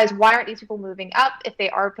realize why aren't these people moving up if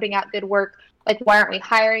they are putting out good work, like why aren't we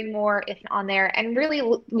hiring more if on there, and really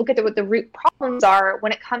look at what the root problems are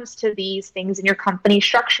when it comes to these things in your company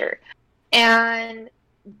structure and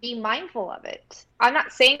be mindful of it. I'm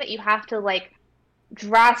not saying that you have to like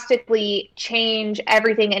drastically change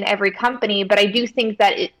everything in every company, but I do think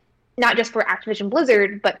that it, not just for Activision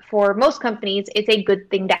Blizzard, but for most companies, it's a good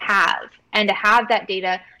thing to have and to have that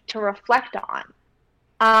data to reflect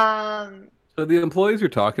on. So the employees you're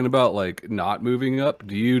talking about, like not moving up,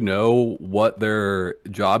 do you know what their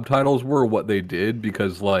job titles were, what they did?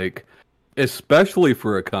 Because like, especially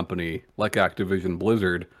for a company like Activision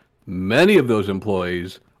Blizzard, many of those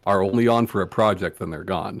employees are only on for a project, then they're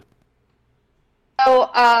gone. So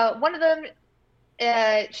one of them,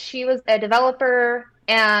 she was a developer,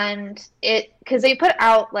 and because they put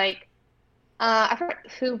out like, I forget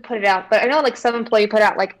who put it out, but I know like some employee put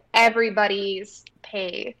out like everybody's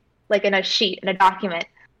pay like in a sheet, in a document,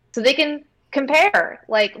 so they can compare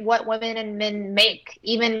like what women and men make,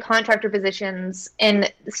 even contractor positions in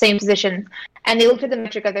the same position, and they looked at the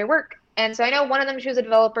metric of their work. And so I know one of them, she was a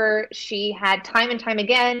developer. She had time and time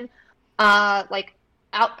again, like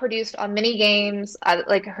outproduced on many games.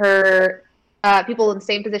 Like her people in the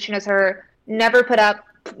same position as her never put up,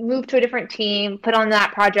 moved to a different team, put on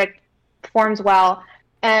that project, performs well.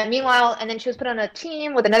 And meanwhile, and then she was put on a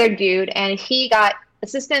team with another dude, and he got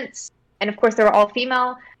assistants, and of course they were all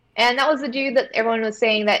female. And that was the dude that everyone was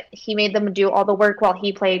saying that he made them do all the work while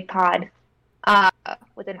he played COD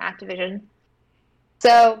within Activision.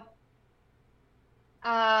 So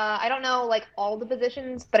I don't know like all the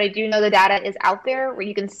positions, but I do know the data is out there where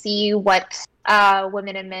you can see what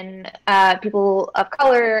women and men, people of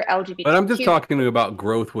color, But I'm just LGBTQ, talking about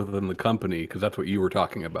growth within the company because that's what you were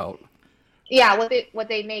talking about. yeah, what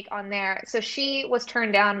they make on there. So she was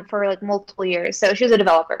turned down for like multiple years. So she was a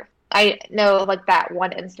developer. I know of, like that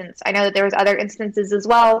one instance. I know that there was other instances as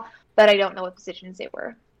well, but I don't know what positions they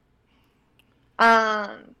were.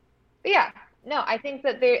 But yeah, no, I think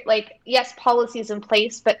that there like yes, policies in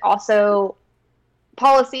place, but also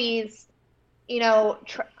policies,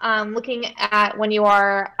 looking at when you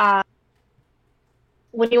are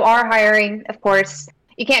hiring, of course,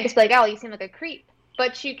 you can't just be like, oh, you seem like a creep.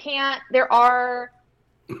 But you can't. There are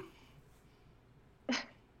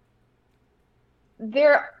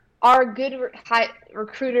good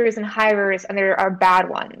recruiters and hirers, and there are bad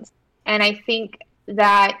ones. And I think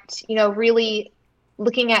that really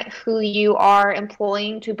looking at who you are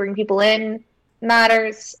employing to bring people in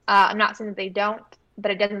matters. I'm not saying that they don't, but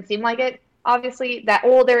it doesn't seem like it. Obviously, that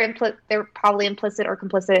they're probably implicit or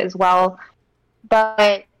complicit as well.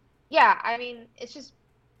 But yeah, I mean, it's just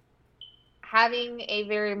having a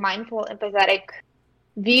very mindful, empathetic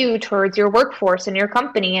view towards your workforce and your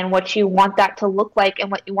company and what you want that to look like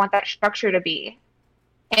and what you want that structure to be.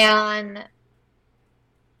 And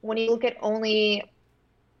when you look at only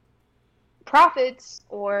profits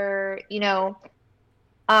or, they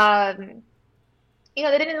didn't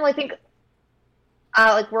really think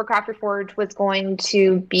like Warcraft Reforged was going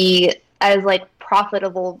to be as like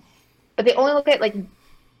profitable, but they only look at like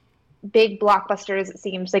big blockbusters, it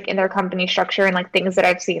seems like in their company structure and like things that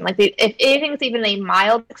I've seen. Like if anything's even a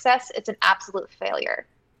mild success, it's an absolute failure.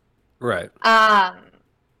 Right.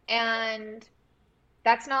 And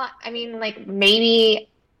that's not. I mean, like maybe.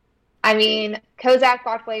 I mean, Kozak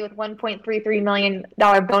walked away with $1.33 million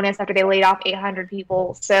bonus after they laid off 800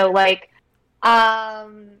 people. So like, I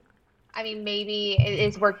mean, maybe it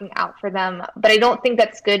is working out for them, but I don't think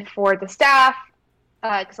that's good for the staff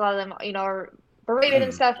because a lot of them, are berated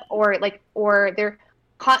and stuff, or they're.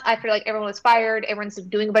 I feel like everyone was fired. Everyone's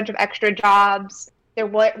doing a bunch of extra jobs. There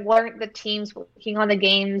weren't the teams working on the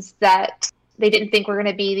games that they didn't think were going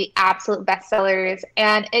to be the absolute best sellers,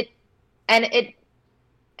 and it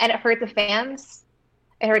hurt the fans.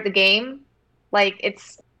 It hurt the game. Like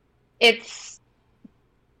it's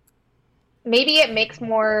maybe it makes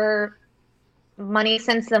more money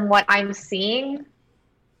sense than what I'm seeing.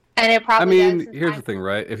 And it probably does. Here's the thing,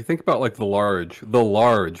 right? If you think about like the large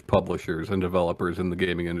publishers and developers in the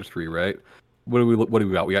gaming industry, right? What do we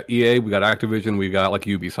got? We got EA, we got Activision, we got like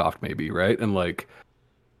Ubisoft maybe, right? And like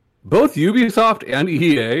both Ubisoft and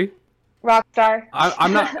EA, Rockstar.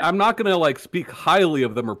 I'm not gonna like speak highly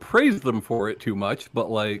of them or praise them for it too much,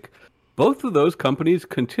 but like both of those companies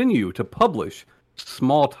continue to publish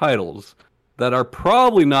small titles that are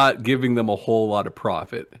probably not giving them a whole lot of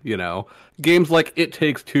profit, Games like It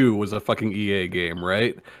Takes Two was a fucking EA game,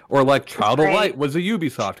 right? Or like Child of Light was a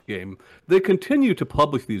Ubisoft game. They continue to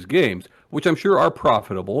publish these games, which I'm sure are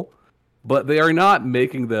profitable, but they are not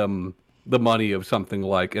making them the money of something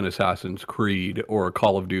like an Assassin's Creed or a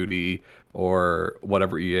Call of Duty or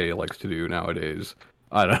whatever EA likes to do nowadays.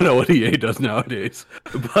 I don't know what EA does nowadays,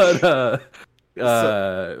 but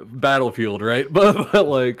Battlefield, right? But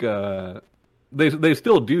like they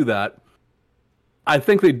still do that. I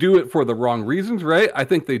think they do it for the wrong reasons, right? I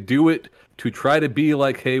think they do it to try to be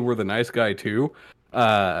like, hey, we're the nice guy too.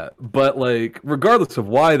 But like, regardless of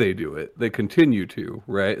why they do it, they continue to,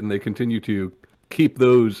 right? And they continue to keep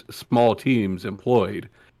those small teams employed.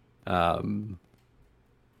 What's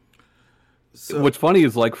funny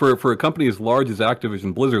is like for a company as large as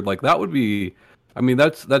Activision Blizzard, like that would be,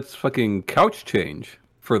 that's fucking couch change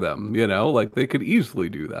for them, Like they could easily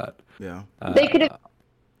do that. Yeah. They could have.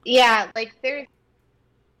 Yeah, like there's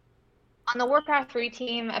on the Warcraft 3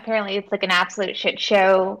 team. Apparently, it's like an absolute shit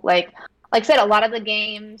show. Like I said, a lot of the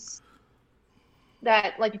games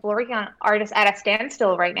that like people are working on are just at a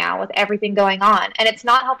standstill right now with everything going on, and it's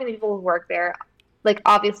not helping the people who work there. Like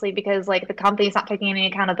obviously, because like the company's not taking any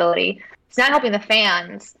accountability. It's not helping the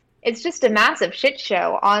fans. It's just a massive shit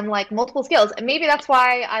show on like multiple scales, and maybe that's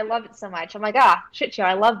why I love it so much. I'm like, shit show.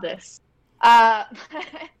 I love this.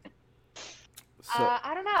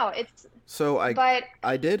 I don't know.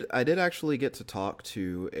 I did actually get to talk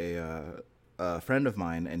to a friend of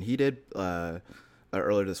mine, and he did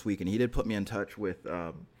earlier this week, and he did put me in touch with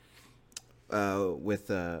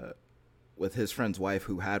his friend's wife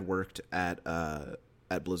who had worked at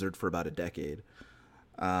Blizzard for about a decade,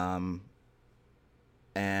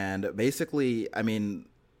 and basically, one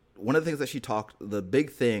of the things that the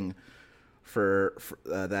big thing for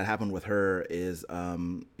that happened with her is,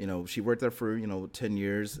 she worked there for 10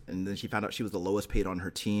 years, and then she found out she was the lowest paid on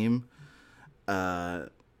her team, and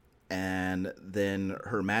then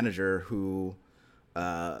her manager who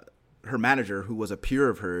was a peer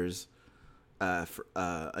of hers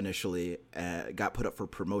initially got put up for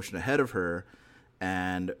promotion ahead of her,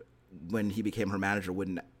 and when he became her manager,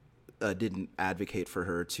 didn't advocate for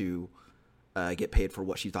her to get paid for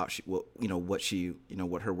what she thought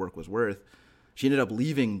what her work was worth. She ended up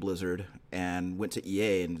leaving Blizzard and went to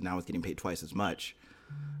EA, and now is getting paid twice as much.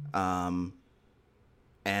 And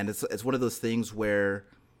it's one of those things where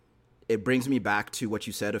it brings me back to what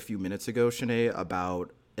you said a few minutes ago, Shanae,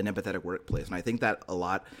 about an empathetic workplace. And I think that a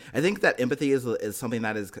lot. I think that empathy is something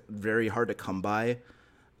that is very hard to come by.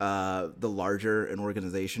 The larger an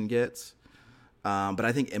organization gets. But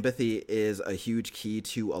I think empathy is a huge key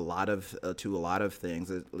to a lot of things,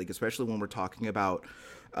 like especially when we're talking about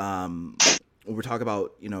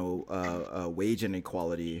wage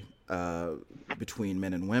inequality between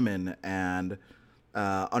men and women, and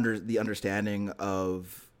under the understanding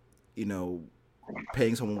of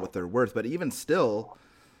paying someone what they're worth. But even still,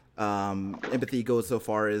 empathy goes so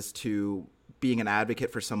far as to being an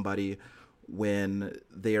advocate for somebody when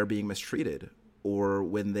they are being mistreated, or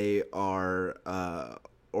when they are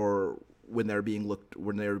being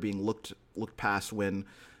looked past when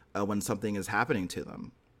something is happening to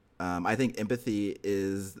them. I think empathy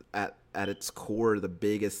is at its core the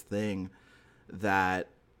biggest thing that,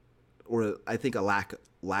 or I think a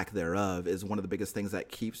lack thereof is one of the biggest things that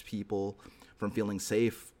keeps people from feeling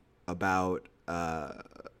safe about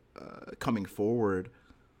coming forward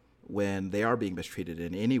when they are being mistreated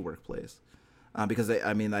in any workplace. Because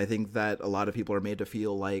I think that a lot of people are made to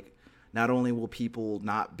feel like not only will people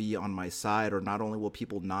not be on my side, or not only will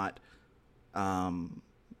people not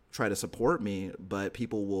try to support me, but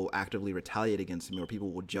people will actively retaliate against me, or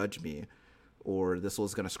people will judge me, or this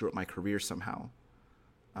was going to screw up my career somehow.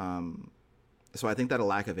 So I think that a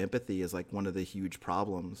lack of empathy is like one of the huge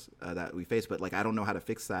problems that we face. But like, I don't know how to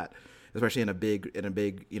fix that, especially in a big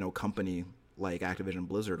company like Activision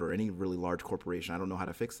Blizzard or any really large corporation. I don't know how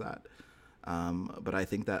to fix that. But I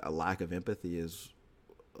think that a lack of empathy is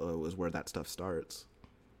where that stuff starts.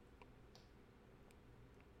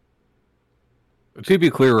 To be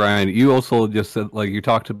clear, Ryan, you also just said, like, you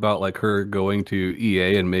talked about like her going to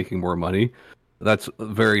EA and making more money. That's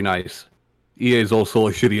very nice. EA is also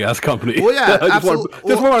a shitty ass company. Well, yeah, absolutely.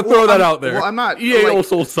 Just want to throw that out there. Well, I'm not. EA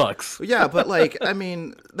also sucks. Yeah, but like, I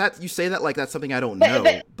mean, that you say that like that's something I don't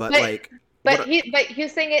know, but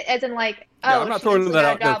he's saying it as in like, I'm not throwing that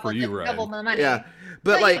out there for you, Ryan. Double the money. Yeah,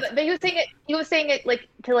 but he was saying it like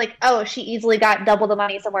to like, oh, she easily got double the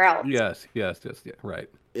money somewhere else. Yes, yeah, right.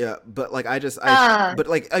 Yeah, but like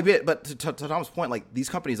but to Tom's point, like these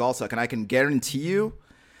companies all suck, and I can guarantee you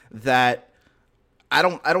that I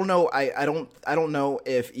don't know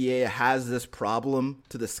if EA has this problem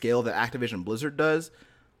to the scale that Activision Blizzard does,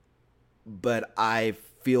 but I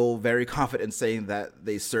feel very confident in saying that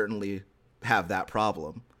they certainly have that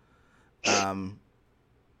problem.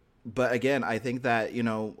 But again, I think that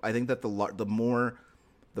the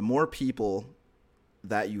more people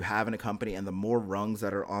that you have in a company, and the more rungs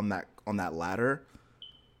that are on that ladder,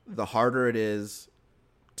 the harder it is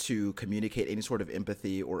to communicate any sort of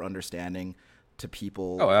empathy or understanding to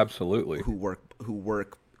people. Oh, absolutely. Who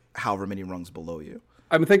work however many rungs below you.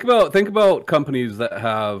 I mean, think about companies that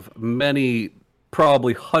have many,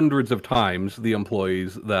 probably hundreds of times the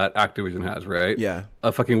employees that Activision has, right? Yeah.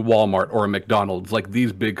 A fucking Walmart or a McDonald's, like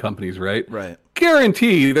these big companies, right? Right.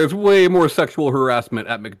 Guarantee there's way more sexual harassment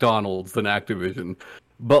at McDonald's than Activision.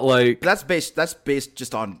 But like that's based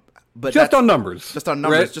just on numbers. Just on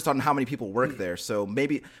numbers, right? Just on how many people work there. So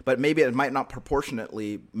maybe it might not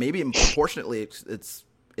proportionately. Maybe proportionately it's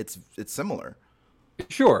similar.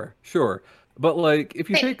 Sure. But like, if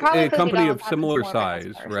you take a company of similar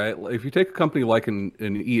size, right? If you take a company like an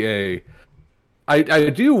EA, I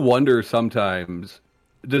do wonder sometimes,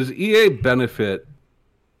 does EA benefit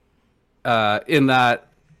in that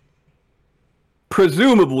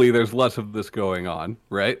presumably there's less of this going on,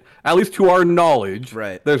 right? At least to our knowledge,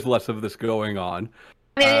 right? There's less of this going on.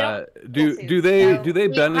 I mean, do they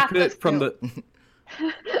benefit from the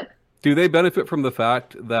do they benefit from the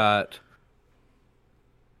fact that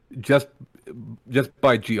just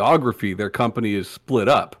by geography their company is split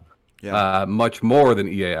up much more than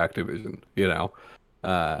EA Activision, you know?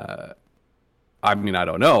 I mean, I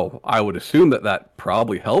don't know. I would assume that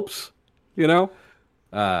probably helps, you know?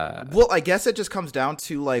 Well, I guess it just comes down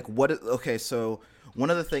to like so one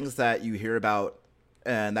of the things that you hear about,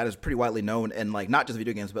 and that is pretty widely known in like not just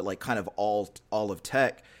video games but like kind of all of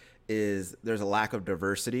tech, is there's a lack of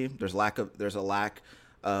diversity. There's a lack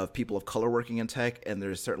of people of color working in tech, and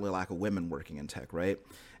there's certainly a lack of women working in tech, right?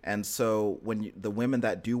 And so when the women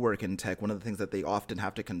that do work in tech, one of the things that they often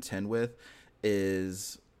have to contend with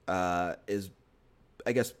is I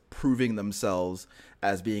guess proving themselves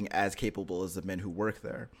as being as capable as the men who work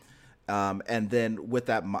there. And then with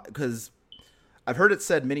that, because I've heard it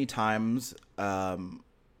said many times that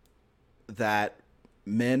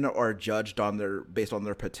men are judged based on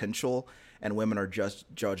their potential, and women are just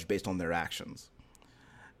judged based on their actions.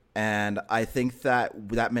 And I think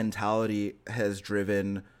that mentality has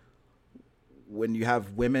driven, when you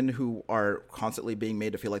have women who are constantly being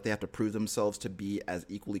made to feel like they have to prove themselves to be as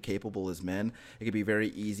equally capable as men, it can be very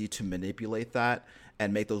easy to manipulate that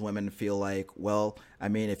and make those women feel like, well, I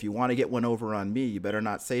mean, if you want to get one over on me, you better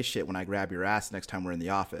not say shit when I grab your ass next time we're in the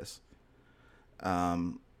office.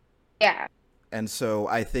 Yeah. And so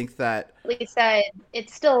I think that, like you said,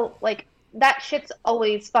 it's still like that shit's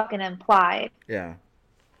always fucking implied. yeah.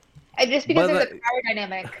 And just because there's a power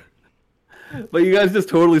dynamic. But you guys just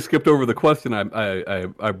totally skipped over the question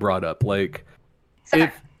I brought up. Like,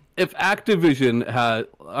 if Activision had,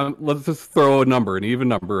 let's just throw a number, an even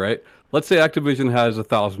number, right? Let's say Activision has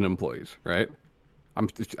 1,000 employees, right? I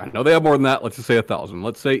know they have more than that. Let's just say 1,000.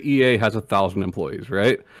 Let's say EA has 1,000 employees,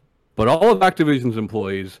 right? But all of Activision's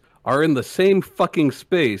employees are in the same fucking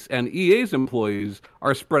space, and EA's employees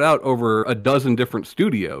are spread out over a dozen different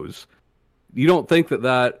studios. You don't think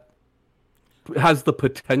that has the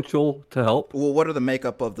potential to help? Well, what are the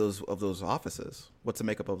makeup of those offices? What's the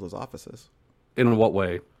makeup of those offices? In what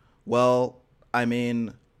way? Well, I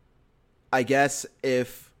mean, I guess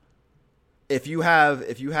if you have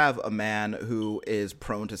a man who is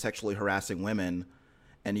prone to sexually harassing women,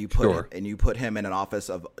 and you put him in an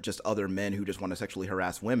office of just other men who just want to sexually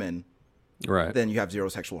harass women, right? Then you have zero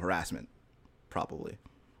sexual harassment, probably,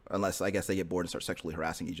 unless I guess they get bored and start sexually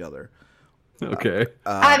harassing each other. Okay.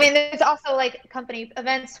 I mean, there's also like company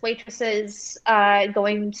events, waitresses,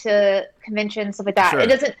 going to conventions, stuff like that. Sure. It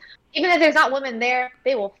doesn't, even if there's not women there,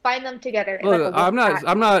 they will find them together. Look, I'm not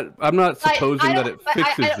supposing that it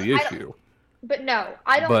fixes the issue. But no,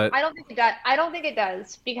 I don't think it does. I don't think it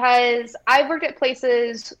does, because I worked at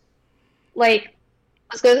places like,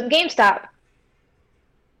 let's go to GameStop.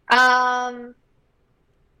 I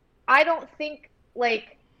don't think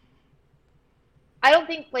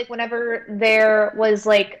whenever there was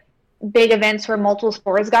like big events where multiple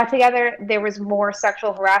stores got together, there was more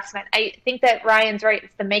sexual harassment. I think that Ryan's right.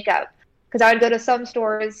 It's the makeup, because I would go to some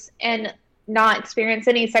stores and not experience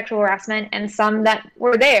any sexual harassment, and some that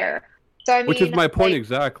were there. So I mean, which is my point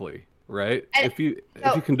exactly, right? If you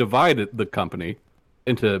can divide the company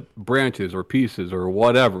into branches or pieces or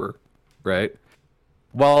whatever, right?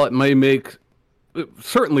 While it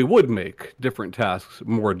certainly would make different tasks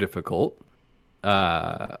more difficult,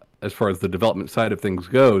 as far as the development side of things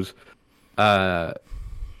goes, and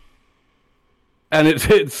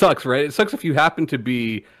it sucks, right? It sucks if you happen to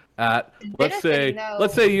be at, let's say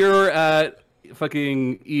you're at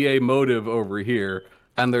fucking EA Motive over here,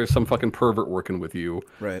 and there's some fucking pervert working with you,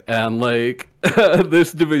 right? And like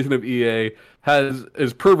this division of EA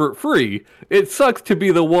is pervert free. It sucks to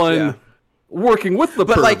be the one working with the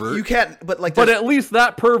pervert. But like you can't. But at least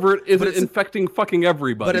that pervert isn't infecting fucking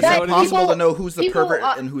everybody. But it's not possible to know who's the pervert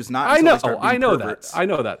and who's not. I know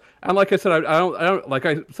that. And like I said, I don't. Like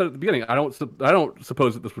I said at the beginning, I don't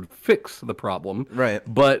suppose that this would fix the problem. Right.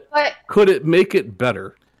 But could it make it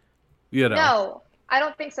better? You know. No, I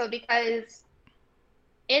don't think so, because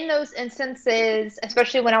in those instances,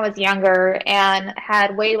 especially when I was younger and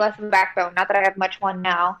had way less of a backbone, not that I have much one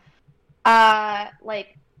now,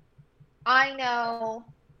 like, I know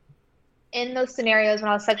in those scenarios when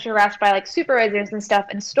I was sexually harassed by like supervisors and stuff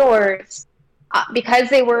in stores, because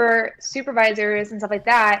they were supervisors and stuff like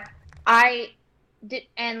that, I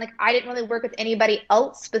didn't really work with anybody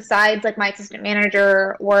else besides like my assistant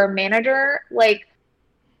manager or manager. Like,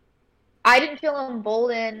 I didn't feel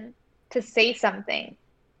emboldened to say something.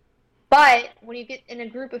 But when you get in a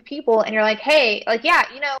group of people and you're like, hey, like, yeah,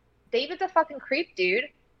 you know, David's a fucking creep, dude.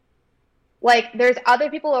 Like, there's other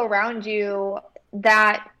people around you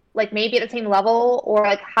that, like, maybe at the same level or,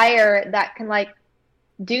 like, higher that can, like,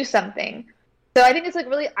 do something. So I think it's, like,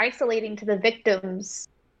 really isolating to the victims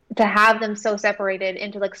to have them so separated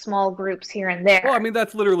into, like, small groups here and there. Well, I mean,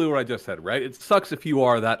 that's literally what I just said, right? It sucks if you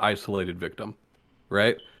are that isolated victim,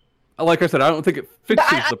 right? Like I said, I don't think it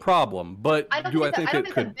fixes the problem, but I think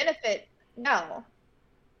it could benefit. No.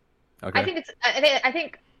 Okay. I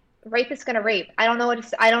think rape is gonna rape. I don't know what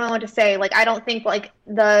to say. Like, I don't think like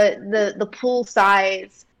the pool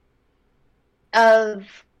size of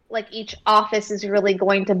like each office is really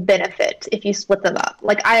going to benefit if you split them up.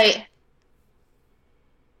 Like I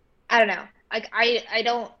don't know. Like I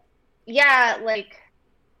don't. Yeah, like.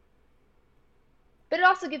 But it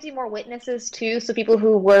also gives you more witnesses too. So people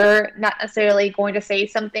who were not necessarily going to say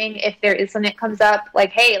something, if there is something that comes up,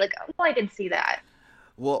 like, hey, like, oh, I did see that.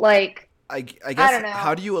 Well, like, I guess I don't know.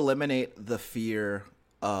 How do you eliminate the fear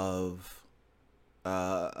of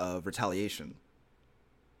retaliation?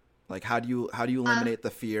 Like, how do you eliminate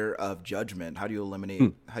the fear of judgment? How do you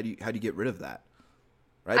eliminate how do you get rid of that?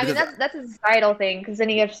 Right? I mean, that's a societal thing, because then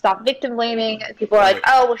you have to stop victim blaming. People are like,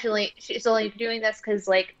 oh, well, she's only doing this because,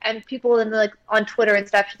 like, and people in the, like, on Twitter and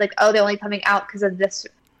stuff, she's like, oh, they're only coming out because of this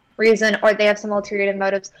reason, or they have some ulterior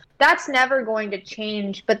motives. That's never going to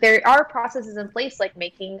change, but there are processes in place, like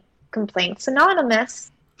making complaints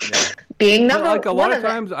anonymous, being number like a lot of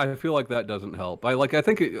them. times, I feel like that doesn't help. I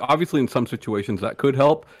think obviously in some situations that could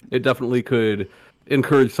help. It definitely could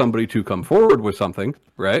encourage somebody to come forward with something,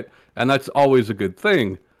 right? And that's always a good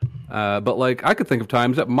thing. But like, I could think of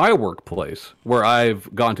times at my workplace where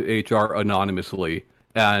I've gone to HR anonymously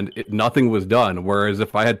and nothing was done. Whereas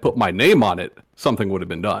if I had put my name on it, something would have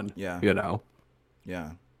been done. Yeah. You know?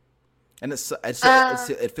 Yeah. And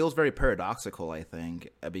it feels very paradoxical, I think,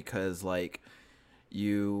 because like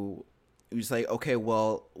you say, okay,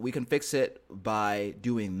 well, we can fix it by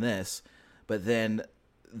doing this, but then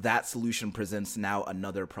that solution presents now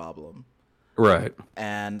another problem. Right.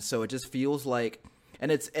 And so it just feels like,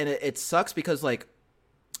 and it sucks because, like,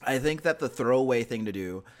 I think that the throwaway thing to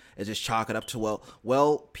do is just chalk it up to,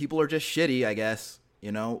 well, people are just shitty, I guess,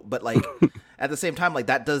 you know, but like at the same time, like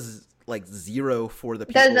that does like zero for the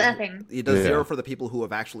people. Does nothing. It does zero for the people who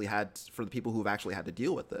have actually had to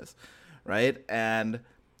deal with this. Right. And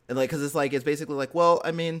like, cause it's like, it's basically like, well,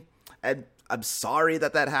 I mean, and I'm sorry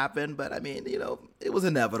that happened, but I mean, you know, it was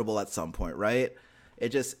inevitable at some point. Right.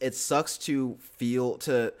 It sucks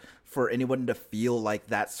for anyone to feel like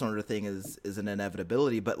that sort of thing is an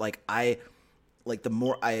inevitability. But like, the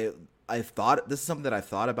more I've thought, this is something that I've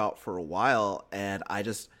thought about for a while, and I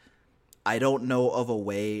don't know of a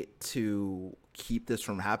way to keep this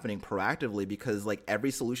from happening proactively, because like every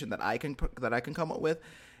solution that I can come up with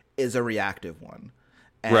is a reactive one.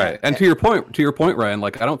 Right. And to your point, Ryan,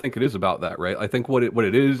 like, I don't think it is about that, right? I think what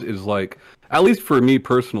it is like, at least for me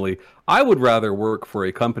personally, I would rather work for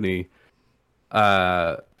a company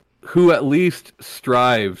who at least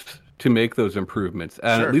strives to make those improvements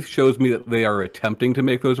and at least shows me that they are attempting to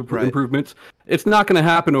make those improvements. It's not going to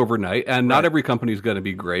happen overnight, and not every company is going to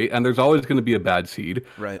be great, and there's always going to be a bad seed.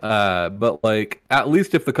 Right. But like, at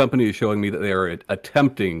least if the company is showing me that they are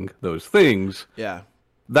attempting those things,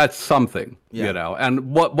 that's something, you know.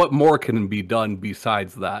 And what more can be done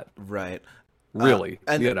besides that? Right. Really,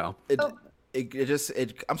 and you know.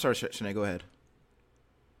 I'm sorry, Shanae, go ahead.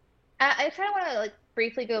 I kind of want to like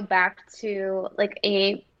briefly go back to like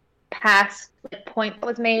a past like, point that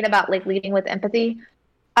was made about like leading with empathy,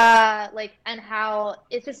 like, and how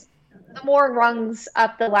it's just the more rungs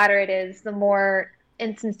up the ladder it is, the more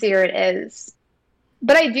insincere it is.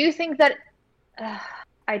 But I do think that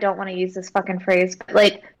I don't want to use this fucking phrase, but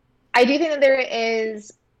like, I do think that there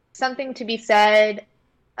is something to be said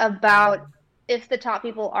about if the top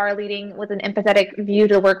people are leading with an empathetic view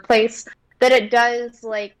to the workplace, that it does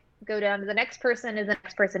like go down to the next person is the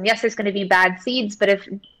next person. Yes, there's going to be bad seeds, but if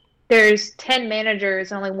there's 10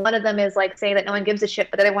 managers and only one of them is like saying that no one gives a shit,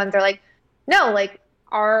 but the other ones are like, no, like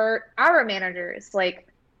our managers like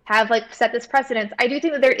have like set this precedence. I do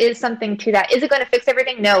think that there is something to that. Is it going to fix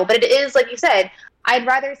everything? No, but it is, like you said, I'd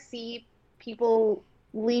rather see people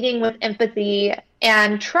leading with empathy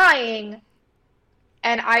and trying,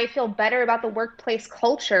 and I feel better about the workplace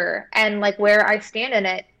culture and like where I stand in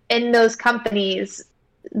it in those companies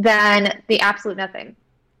than the absolute nothing.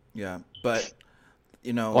 Yeah, but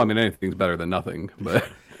you know, well, I mean, anything's better than nothing, but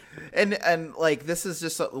and like, this is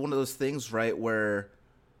just one of those things, right, where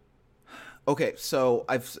okay, so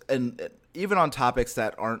and even on topics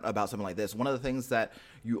that aren't about something like this, one of the things that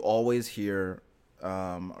you always hear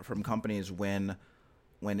from companies when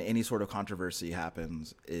any sort of controversy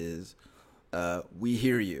happens is we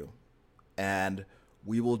hear you and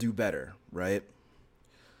we will do better, right?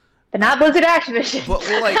 But not Blizzard Activision. But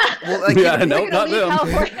not them.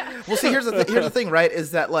 Well, see, here's the thing, right?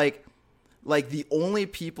 Is that like the only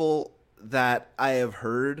people that I have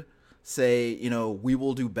heard say, you know, we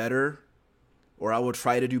will do better, or I will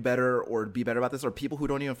try to do better, or be better about this, are people who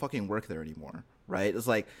don't even fucking work there anymore, right? It's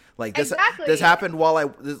like this. Exactly. This happened while I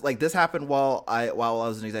was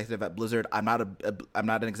an executive at Blizzard. I'm not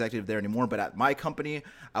an executive there anymore, but at my company,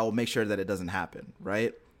 I will make sure that it doesn't happen,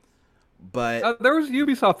 right? But There was a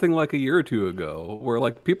Ubisoft thing like a year or two ago where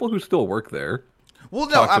like people who still work there well,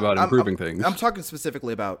 no, talked about improving things. I'm talking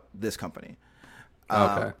specifically about this company.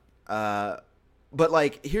 Okay. But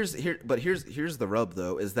like here's the rub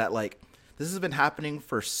though, is that like this has been happening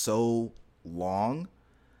for so long,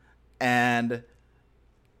 and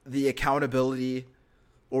the accountability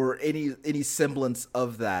or any semblance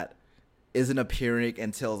of that isn't appearing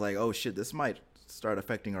until like, oh shit, this might start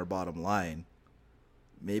affecting our bottom line.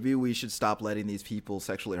 Maybe we should stop letting these people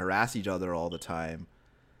sexually harass each other all the time,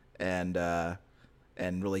 and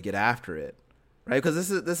really get after it, right? Because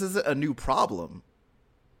this is a new problem,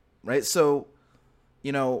 right? So,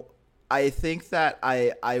 you know, I think that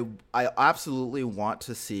I absolutely want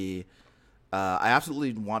to see,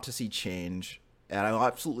 change, and I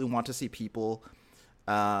absolutely want to see people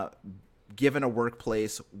given a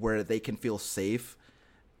workplace where they can feel safe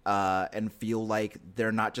and feel like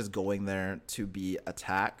they're not just going there to be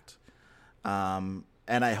attacked.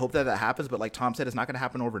 And I hope that happens, but like Tom said, it's not going to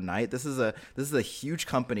happen overnight. This is a huge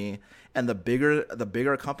company, and the bigger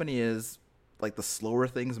a company is, like the slower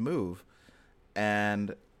things move.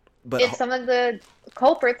 But if some of the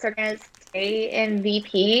culprits are going to stay in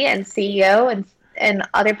VP and CEO and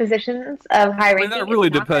other positions of high ranking, that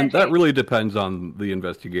really depends. That really depends on the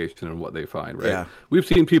investigation and what they find, right? Yeah. We've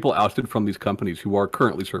seen people ousted from these companies who are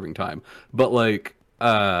currently serving time, but like,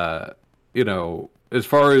 you know, as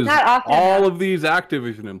far as all of these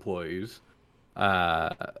Activision employees,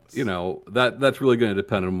 you know, that's really going to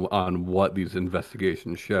depend on what these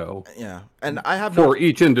investigations show. Yeah, and I have for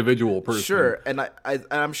each individual person. Sure, and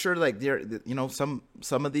I'm sure like there, you know, some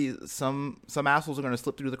assholes are going to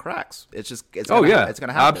slip through the cracks. It's going to happen.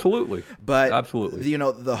 Absolutely. But absolutely, you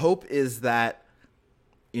know, the hope is that,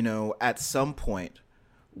 you know, at some point,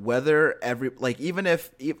 whether even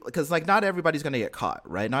if because like not everybody's going to get caught,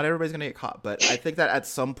 right? Not everybody's going to get caught, but I think that at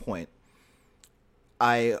some point,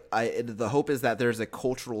 the hope is that there's a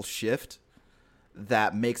cultural shift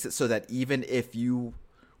that makes it so that even if you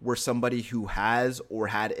were somebody who has or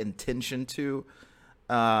had intention to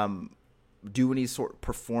perform any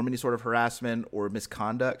sort of harassment or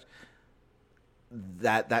misconduct,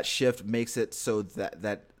 that shift makes it so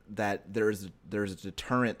that there's a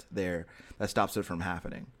deterrent there that stops it from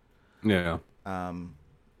happening. Yeah.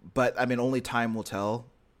 But I mean, only time will tell.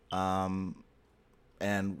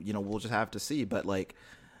 And, you know, we'll just have to see. But, like,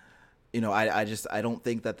 you know, I don't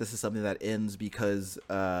think that this is something that ends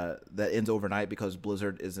overnight because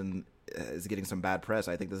Blizzard is getting some bad press.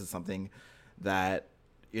 I think this is something that,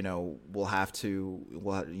 you know, we'll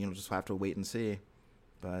just have to wait and see.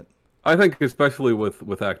 But I think especially with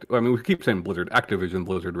I mean, we keep saying Blizzard, Activision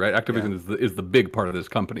Blizzard, right? Activision is the big part of this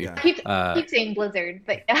company. Yeah. Keep saying Blizzard,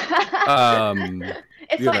 but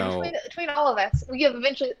it's fine between all of us. We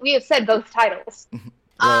have said both titles.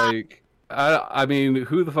 Like, I mean,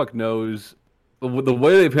 who the fuck knows? The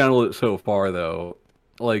way they've handled it so far, though,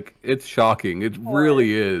 like, it's shocking. It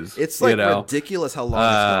really is. It's like ridiculous how long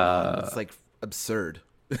it's gone on. It's like absurd.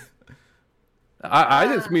 I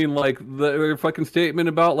just mean like the fucking statement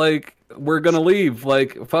about like we're gonna leave,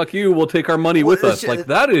 like fuck you, we'll take our money with us. Like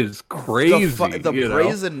that is crazy. The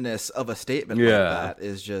brazenness of a statement like that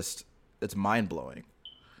is just it's mind blowing.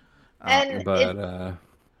 And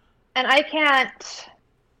I can't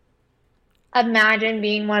imagine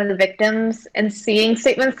being one of the victims and seeing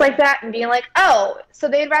statements like that and being like, oh, so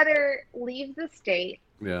they'd rather leave the state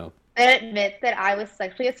than admit that I was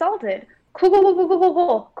sexually assaulted. Cool.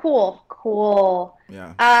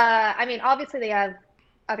 Yeah. I mean, obviously they have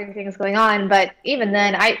other things going on, but even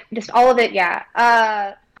then, all of it, yeah.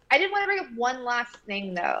 I did want to bring up one last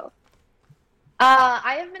thing, though.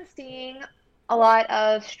 I have been seeing a lot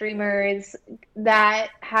of streamers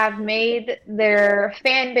that have made their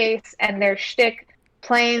fan base and their shtick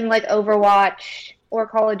playing like Overwatch or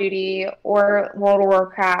Call of Duty or World of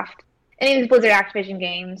Warcraft, any of these Blizzard Activision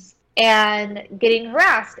games, and getting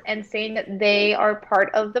harassed and saying that they are part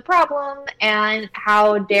of the problem and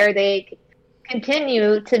how dare they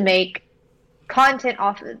continue to make content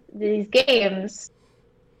off of these games.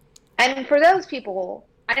 And for those people,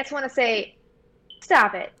 I just want to say,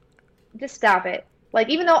 stop it. Just stop it. Like,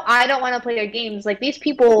 even though I don't want to play their games, like, these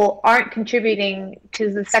people aren't contributing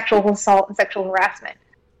to the sexual assault and sexual harassment.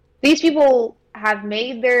 These people have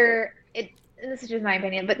made this is just my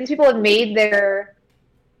opinion, but these people have made their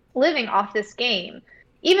living off this game.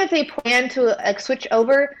 Even if they plan to switch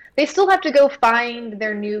over, they still have to go find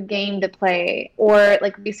their new game to play or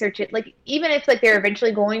like research it. Like, even if like they're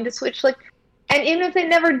eventually going to switch, like, and even if they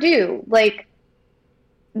never do, like,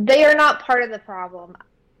 they are not part of the problem.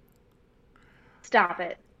 Stop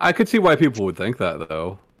it. I could see why people would think that,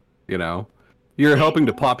 though. You know, You're helping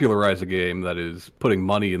to popularize a game that is putting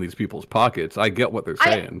money in these people's pockets. I get what they're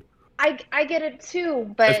saying. I get it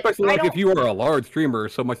too, but especially like if you were a large streamer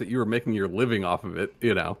so much that you were making your living off of it,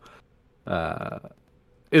 you know.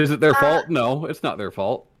 Is it their fault? No, it's not their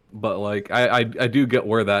fault. But like I do get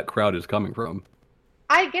where that crowd is coming from.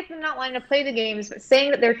 I get them not wanting to play the games, but saying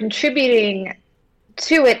that they're contributing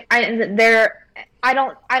to it, I don't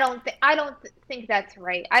think that's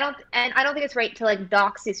right. I don't think it's right to like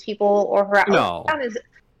dox these people or harass. No.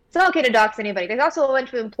 It's not okay to dox anybody. There's also a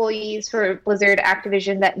bunch of employees for Blizzard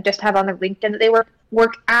Activision that just have on their LinkedIn that they work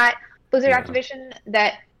at Blizzard Activision,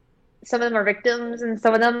 that some of them are victims and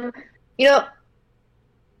some of them, you know,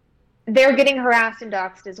 they're getting harassed and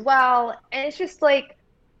doxed as well. And it's just like,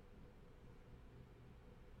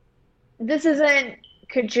 this isn't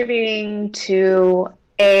contributing to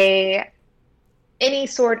any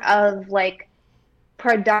sort of like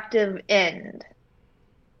productive end.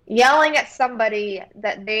 Yelling at somebody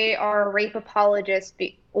that they are a rape apologist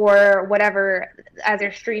or whatever as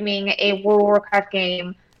they're streaming a World of Warcraft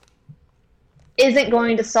game isn't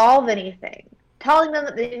going to solve anything. Telling them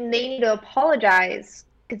that they need to apologize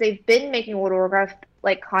because they've been making World of Warcraft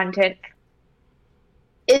like content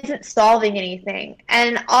isn't solving anything.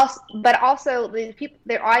 And also the people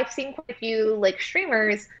there, I've seen quite a few like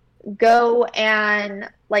streamers go and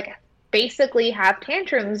like basically have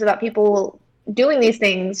tantrums about people doing these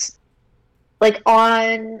things like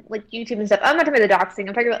on like YouTube and stuff. I'm not talking about the doxing.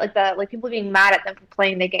 I'm talking about like the like people being mad at them for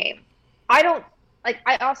playing the game. I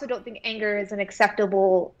also don't think anger is an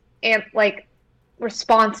acceptable and like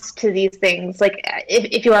response to these things. Like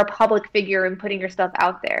if you are a public figure and putting your stuff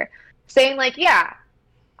out there, saying like, yeah,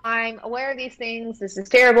 I'm aware of these things. This is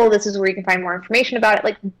terrible. This is where you can find more information about it.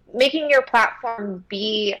 Like making your platform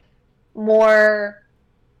be more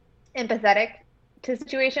empathetic to the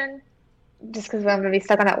situation, just because I'm going to be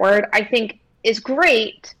stuck on that word, I think is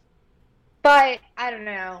great. But I don't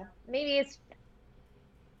know. Maybe it's.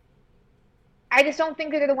 I just don't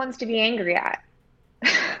think they're the ones to be angry at.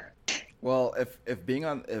 Well, if being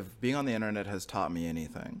on the internet has taught me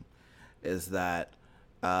anything, is that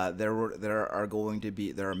there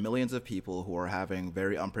are millions of people who are having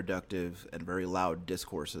very unproductive and very loud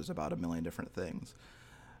discourses about a million different things.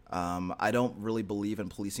 I don't really believe in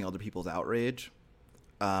policing other people's outrage,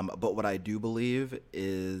 but what I do believe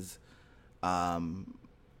is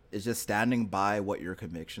just standing by what your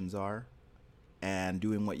convictions are, and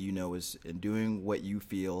doing what you know is and doing what you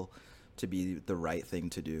feel to be the right thing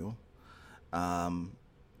to do. I'm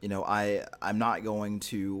not going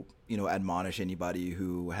to admonish anybody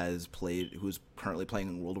who's currently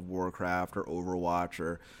playing World of Warcraft or Overwatch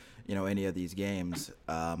or any of these games.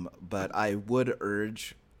 But I would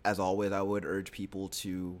urge, as always, people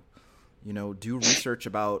to do research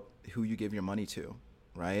about who you give your money to,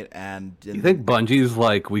 right? And you think Bungie's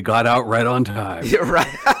like, we got out right on time? Yeah, right.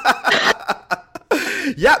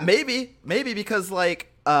 Yeah, maybe because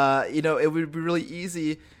like it would be really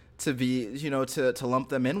easy to be to lump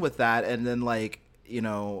them in with that, and then like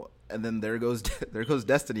and then there goes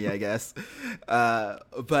Destiny, I guess.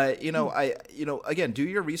 But again, do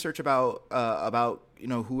your research about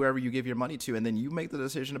whoever you give your money to, and then you make the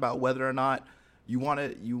decision about whether or not you want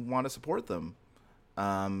to support them.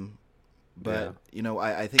 But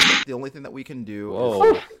I think that the only thing that we can do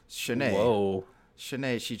is Shanae. Whoa.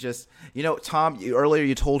 Shanae, she just Tom, earlier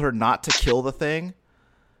you told her not to kill the thing.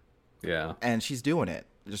 Yeah. And she's doing it.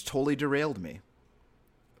 It just totally derailed me.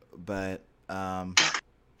 But I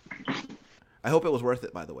hope it was worth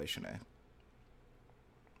it, by the way, Shanae.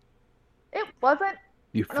 It wasn't.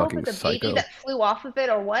 You I don't fucking know if it's a psycho. baby that flew off of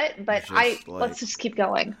it or what, but let's just keep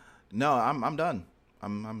going. No, I'm done.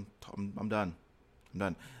 I'm done. I'm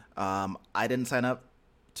done. I didn't sign up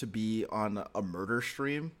to be on a murder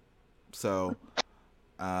stream, so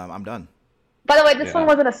I'm done. By the way, this one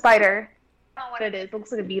wasn't a spider. I don't know what it is. It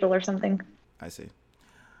looks like a beetle or something. I see.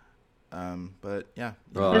 But yeah.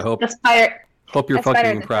 Well, I hope you're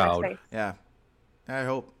fucking proud. Yeah. I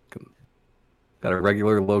hope. Got a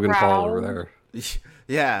regular Logan Paul over there.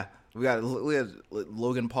 Yeah, we got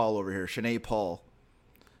Logan Paul over here. Shanae Paul.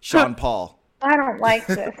 Sean Paul. I don't like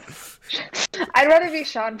this. I'd rather be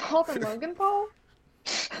Sean Paul than Logan Paul.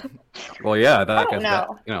 Well, yeah,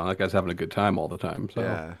 that guy's having a good time all the time. So.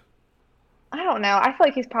 Yeah. I don't know. I feel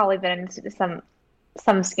like he's probably been into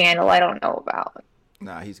some scandal I don't know about.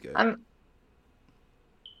 Nah, he's good.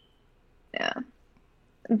 Yeah.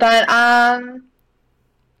 But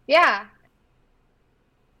yeah.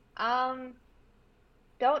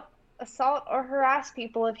 Don't assault or harass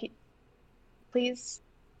people if you please.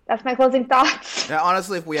 That's my closing thoughts. Yeah,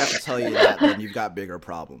 honestly, if we have to tell you that, then you've got bigger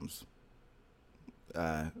problems.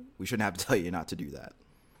 we shouldn't have to tell you not to do that.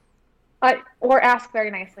 Or ask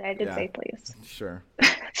very nicely. I did Yeah. say please. Sure.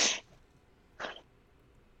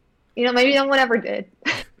 Maybe no one ever did.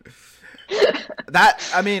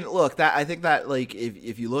 I think that like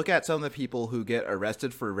if you look at some of the people who get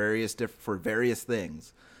arrested for various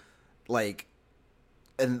things,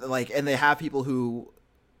 and they have people who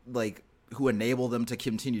enable them to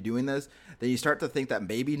continue doing this, then you start to think that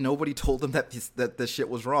maybe nobody told them that this shit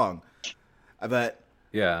was wrong. But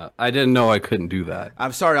Yeah, I didn't know I couldn't do that.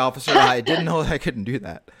 I'm sorry, officer, I didn't know that I couldn't do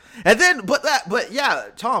that. And then, but yeah,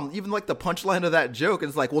 Tom, even like the punchline of that joke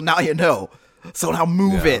is like, well, now you know, so now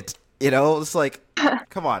move it. It's like,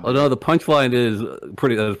 come on. Oh no, the punchline is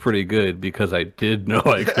pretty good because I did know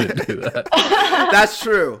I couldn't do that. That's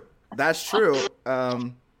true.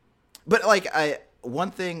 But like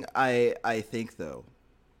one thing I think though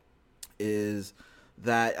is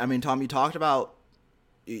that, I mean, Tom, you talked about,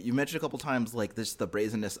 you mentioned a couple times like the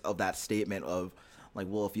brazenness of that statement of like,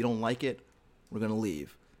 well, if you don't like it, we're gonna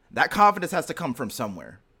leave. That confidence has to come from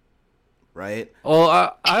somewhere, right? Well,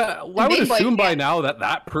 I would assume by now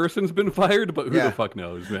that person's been fired, but who the fuck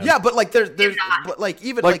knows, man? Yeah, but like there's but like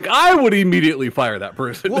even like I would immediately fire that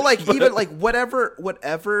person. Well, like even like whatever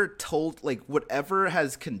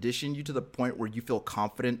has conditioned you to the point where you feel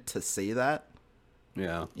confident to say that.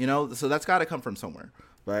 Yeah. So that's got to come from somewhere.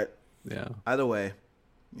 But yeah, either way,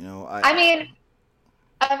 I mean,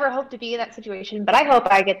 I never hope to be in that situation, but I hope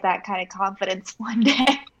I get that kind of confidence one day.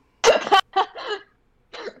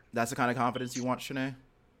 That's the kind of confidence you want, Shanae?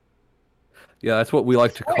 Yeah, that's what we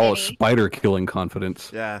like to call spider killing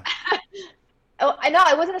confidence. Yeah. Oh, I know.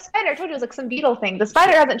 It wasn't a spider. I told you it was like some beetle thing. The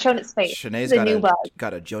spider hasn't shown its face. Shanae's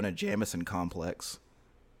got a Jonah Jameson complex.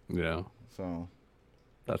 Yeah. So.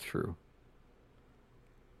 That's true.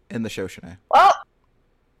 In the show, Shanae. Well,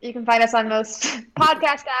 you can find us on most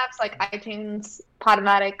podcast apps like iTunes,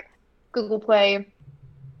 Podomatic, Google Play,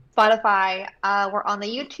 Spotify. We're on the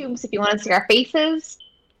YouTubes if you want to see our faces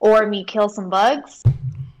or me kill some bugs.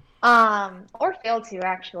 Or fail to,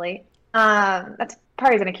 actually. That's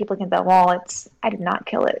probably going to keep looking at that wall. I did not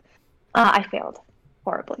kill it. I failed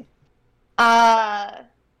horribly. Yeah,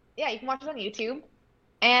 you can watch us on YouTube.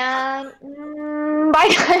 And bye,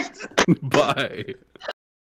 guys. Bye.